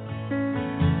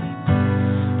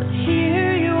 But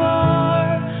here you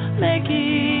are,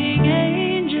 making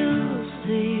angels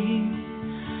sing.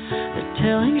 They're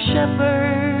telling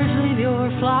shepherds, leave your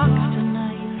flocks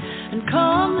tonight and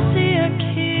come see a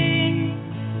king.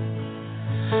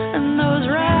 And those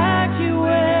rags you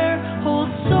wear hold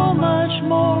so much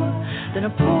more than a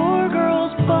poor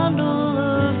girl's bundle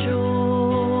of joy.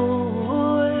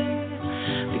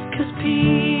 Because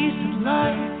peace and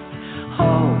life,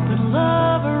 hope and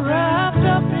love are wrapped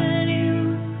up in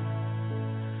you,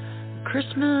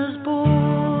 Christmas boy.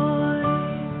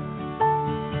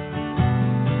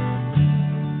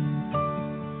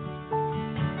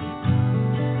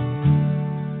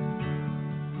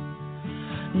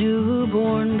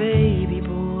 Newborn baby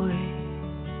boy,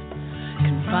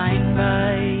 confined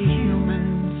by human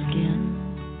skin,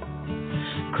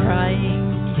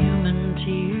 crying human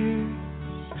tears,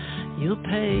 you'll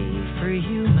pay for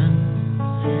human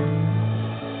sin.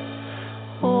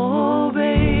 Oh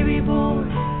baby boy,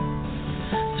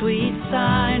 sweet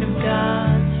sign of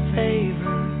God's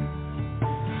favor,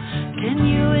 can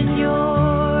you in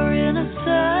your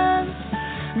innocence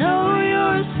know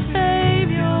your Savior?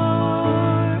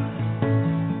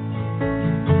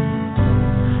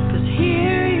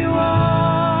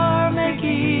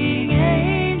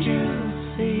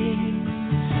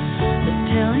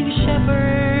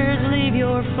 Shepherds, leave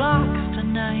your flocks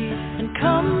tonight and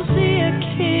come see a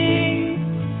king.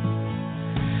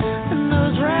 And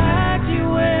those rags you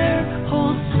wear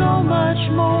hold so much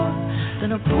more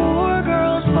than a poor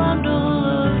girl's bundle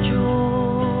of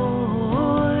joy.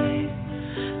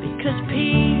 Because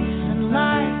peace and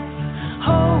life,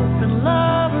 hope and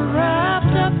love are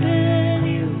wrapped up in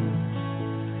you,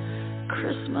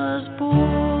 Christmas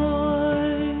boy.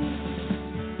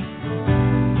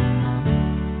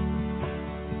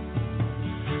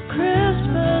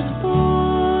 Christmas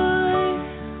boy,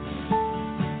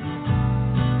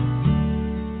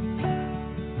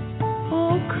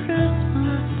 oh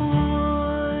Christmas boy.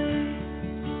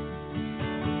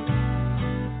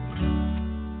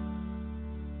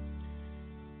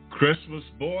 Christmas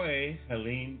Boy,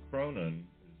 Helene Cronin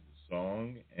is the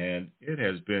song, and it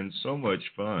has been so much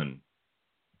fun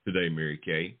today, Mary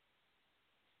Kaye,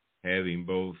 having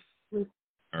both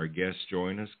our guests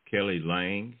join us, Kelly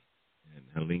Lang and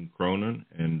Helene Cronin,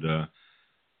 and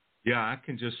I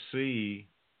can just see,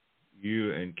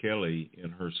 you and Kelly in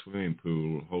her swimming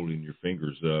pool holding your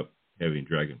fingers up, having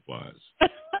dragonflies.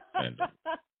 And,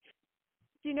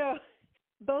 you know,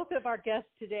 both of our guests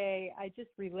today, I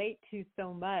just relate to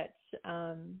so much.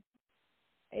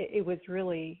 It was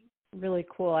really, really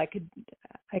cool. I could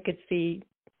see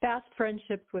fast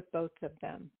friendships with both of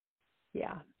them.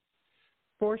 Yeah,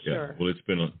 for sure. Well,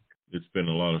 it's been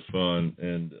a lot of fun,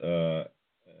 and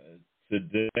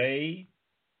today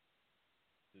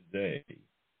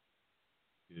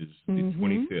is the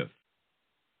 25th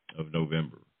of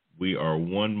November. We are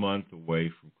 1 month away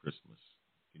from Christmas.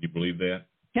 Can you believe that?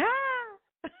 Yeah.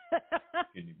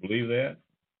 Can you believe that?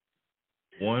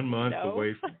 1 month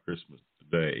away from Christmas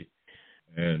today.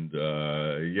 And,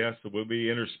 so we'll be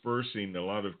interspersing a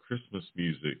lot of Christmas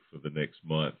music for the next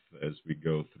month as we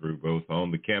go through both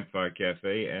on the Campfire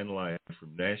Cafe and live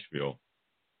from Nashville.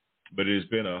 But it has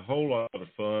been a whole lot of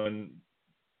fun,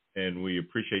 and we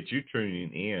appreciate you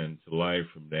tuning in to Live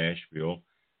from Nashville.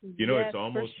 You know, it's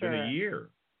almost been a year.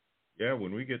 Yeah,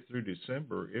 when we get through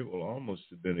December, it will almost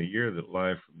have been a year that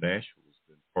Live from Nashville has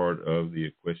been part of the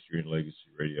Equestrian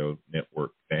Legacy Radio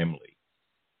Network family.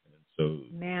 And so,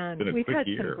 man, it's been a we've quick had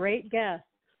year. Some great guests.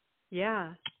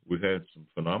 Yeah. We've had some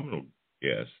phenomenal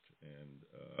guests, and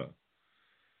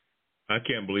I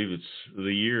can't believe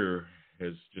the year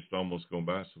has just almost gone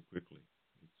by so quickly.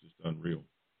 It's just unreal.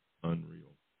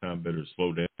 Time better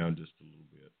slow down just a little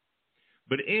bit.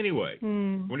 But anyway,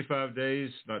 1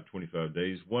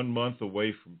 month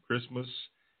away from Christmas,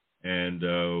 and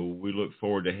we look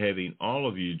forward to having all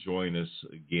of you join us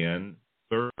again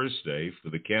Thursday for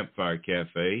the Campfire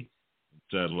Cafe in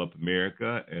Saddle Up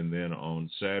America, and then on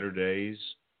Saturdays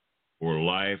for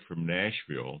Live from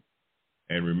Nashville.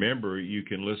 And remember, you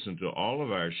can listen to all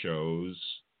of our shows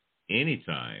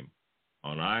anytime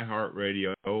on iHeart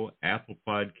Radio, Apple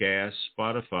Podcasts,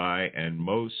 Spotify, and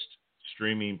most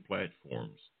streaming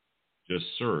platforms. Just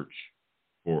search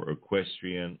for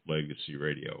Equestrian Legacy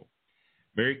Radio.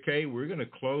 Mary Kaye, we're going to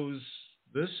close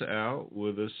this out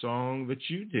with a song that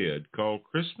you did called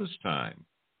Christmas Time.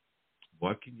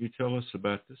 What can you tell us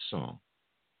about this song?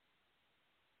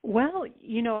 Well,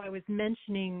 you know, I was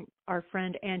mentioning our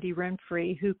friend Andy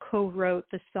Renfrey, who co-wrote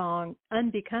the song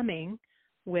Unbecoming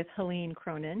with Helene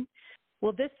Cronin.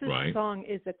 Well, this song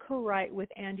is a co-write with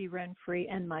Andy Renfrey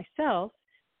and myself,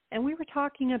 and we were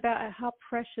talking about how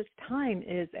precious time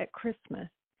is at Christmas,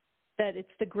 that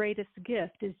it's the greatest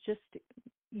gift, is just,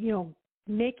 you know,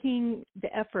 making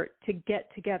the effort to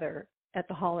get together at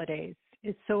the holidays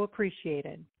is so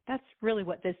appreciated. That's really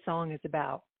what this song is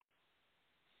about.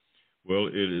 Well,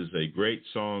 it is a great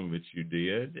song that you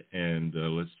did, and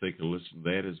let's take a listen to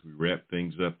that as we wrap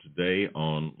things up today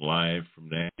on Live from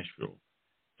Nashville.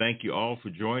 Thank you all for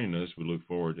joining us. We look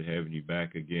forward to having you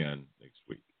back again next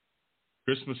week.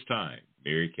 Christmas Time,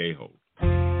 Mary Kaye Holt.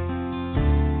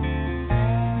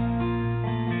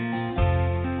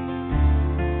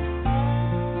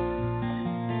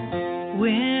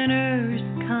 Winter's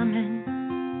coming,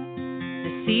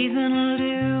 the season will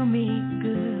do me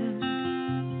good.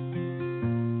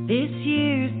 This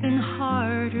year's been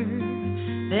harder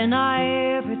than I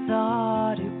ever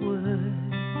thought it would.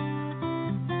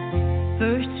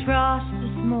 First frost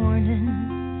this morning,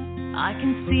 I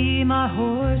can see my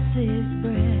horse's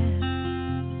breath.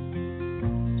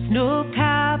 Snow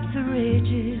caps the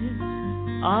ridges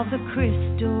of the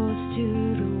crystals to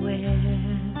the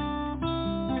west.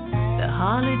 The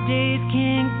holidays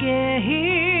can't get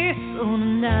here soon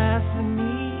enough for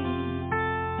me.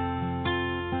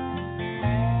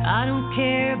 I don't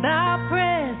care about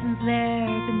presents there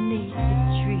beneath the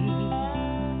tree.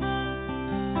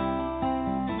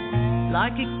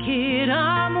 Like a kid,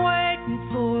 I'm waiting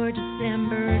for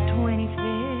December 25th.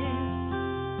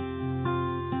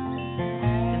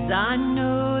 'Cause I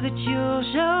know that you'll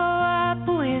show up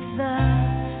with the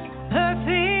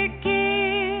perfect gift.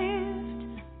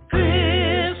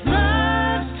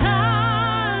 Christmas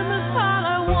time is all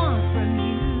I want from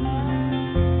you.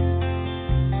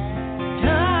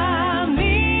 Time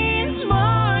means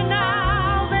more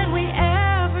now than we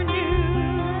ever knew.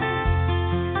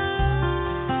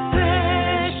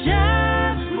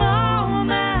 Precious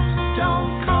moments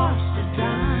don't cost a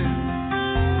dime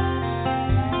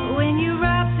when you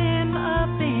wrap them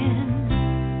up in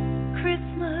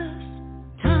Christmas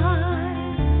time.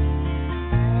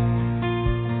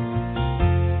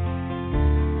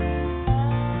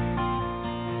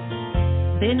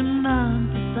 Been a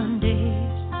month of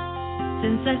Sundays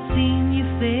since I've seen you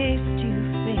face to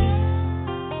face,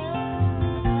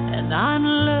 and I'm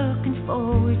looking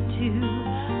forward to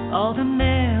all the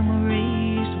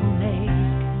memories we'll make.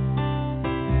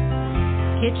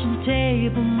 Kitchen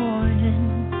table morning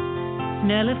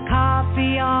smell of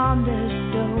coffee on the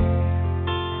stove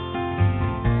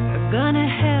are gonna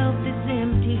help this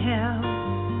empty house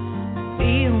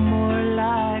feel more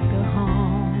like a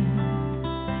home.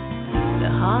 The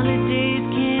holidays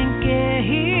can't get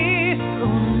here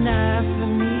soon enough for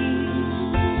me.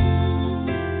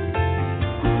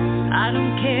 I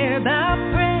don't care about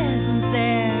presents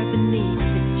there beneath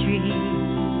the tree.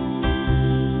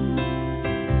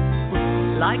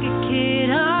 Like a kid,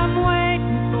 I'm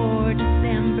waiting for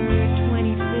December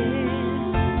 25th.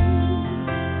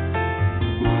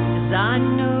 'Cause I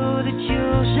know that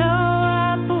you'll show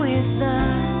up with the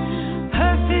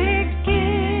perfect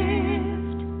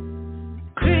gift.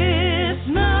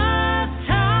 Christmas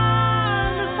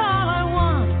time is all I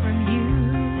want from you.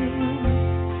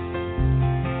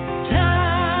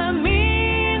 Time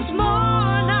means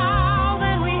more now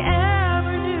than we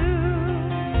ever do.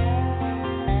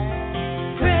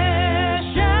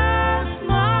 Precious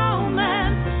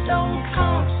moments that don't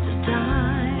cost a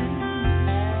dime.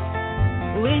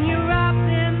 When you wrap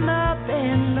them up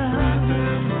in love,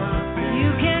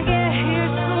 you can't get here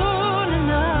soon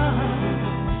enough.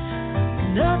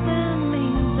 Nothing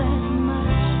means as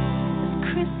much as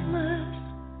Christmas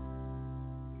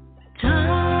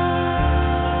time.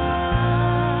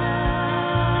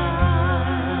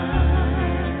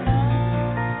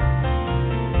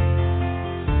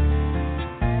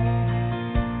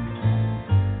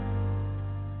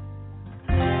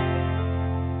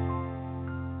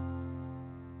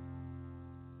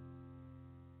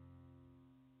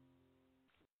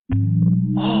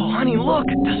 Oh, honey, look!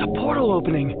 There's a portal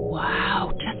opening.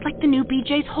 Wow, just like the new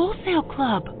BJ's Wholesale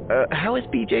Club. How is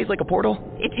BJ's like a portal?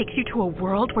 It takes you to a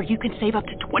world where you can save up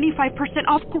to 25%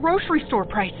 off grocery store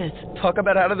prices. Talk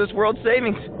about out-of-this-world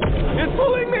savings. It's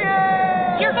pulling me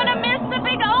in! You're gonna miss the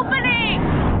big opening!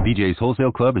 BJ's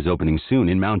Wholesale Club is opening soon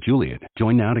in Mount Juliet.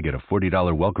 Join now to get a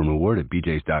 $40 welcome reward at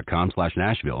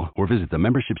bjs.com/Nashville or visit the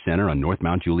Membership Center on North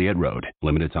Mount Juliet Road.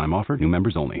 Limited time offer, new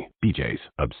members only. BJ's,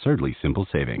 absurdly simple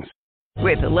savings.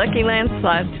 With the Lucky Land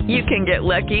Slots, you can get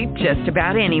lucky just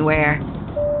about anywhere.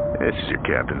 This is your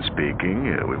captain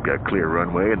speaking. We've got clear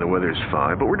runway and the weather's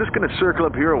fine, but we're just going to circle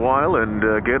up here a while and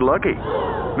get lucky.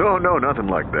 No, nothing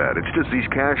like that. It's just these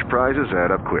cash prizes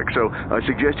add up quick. So I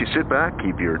suggest you sit back,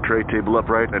 keep your tray table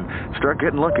upright, and start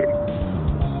getting lucky.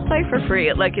 Play for free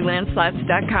at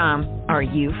LuckyLandSlots.com. Are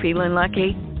you feeling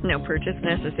lucky? No purchase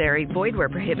necessary. Void where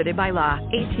prohibited by law.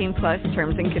 18+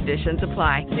 terms and conditions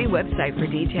apply. See website for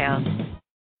details.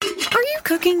 Are you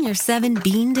cooking your 7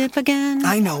 bean dip again?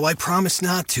 I know, I promised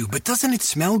not to, but doesn't it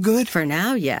smell good? For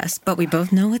now, yes, but we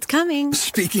both know what's coming.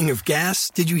 Speaking of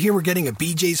gas, did you hear we're getting a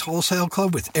BJ's Wholesale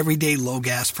Club with everyday low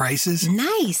gas prices?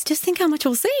 Nice. Just think how much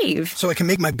we'll save. So I can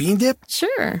make my bean dip?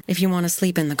 Sure, if you want to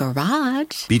sleep in the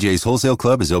garage. BJ's Wholesale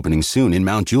Club is opening soon in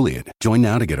Mount Juliet. Join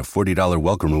now to get a $40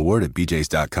 welcome reward at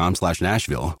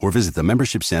bjs.com/Nashville or visit the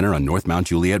Membership Center on North Mount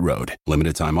Juliet Road.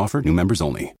 Limited time offer, new members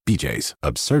only. BJ's,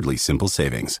 absurdly simple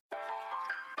savings.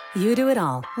 You do it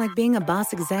all, like being a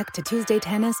boss exec to Tuesday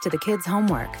tennis to the kids'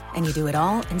 homework, and you do it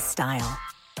all in style.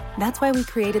 That's why we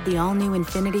created the all-new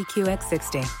Infiniti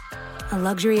QX60, a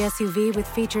luxury SUV with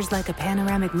features like a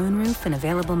panoramic moonroof and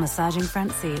available massaging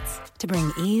front seats to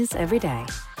bring ease every day.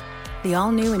 The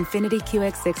all-new Infiniti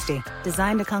QX60,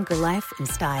 designed to conquer life in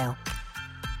style.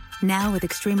 Now with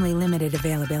extremely limited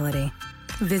availability.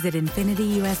 Visit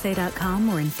InfinityUSA.com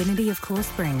or Infinity of Cool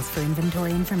Springs for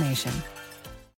inventory information.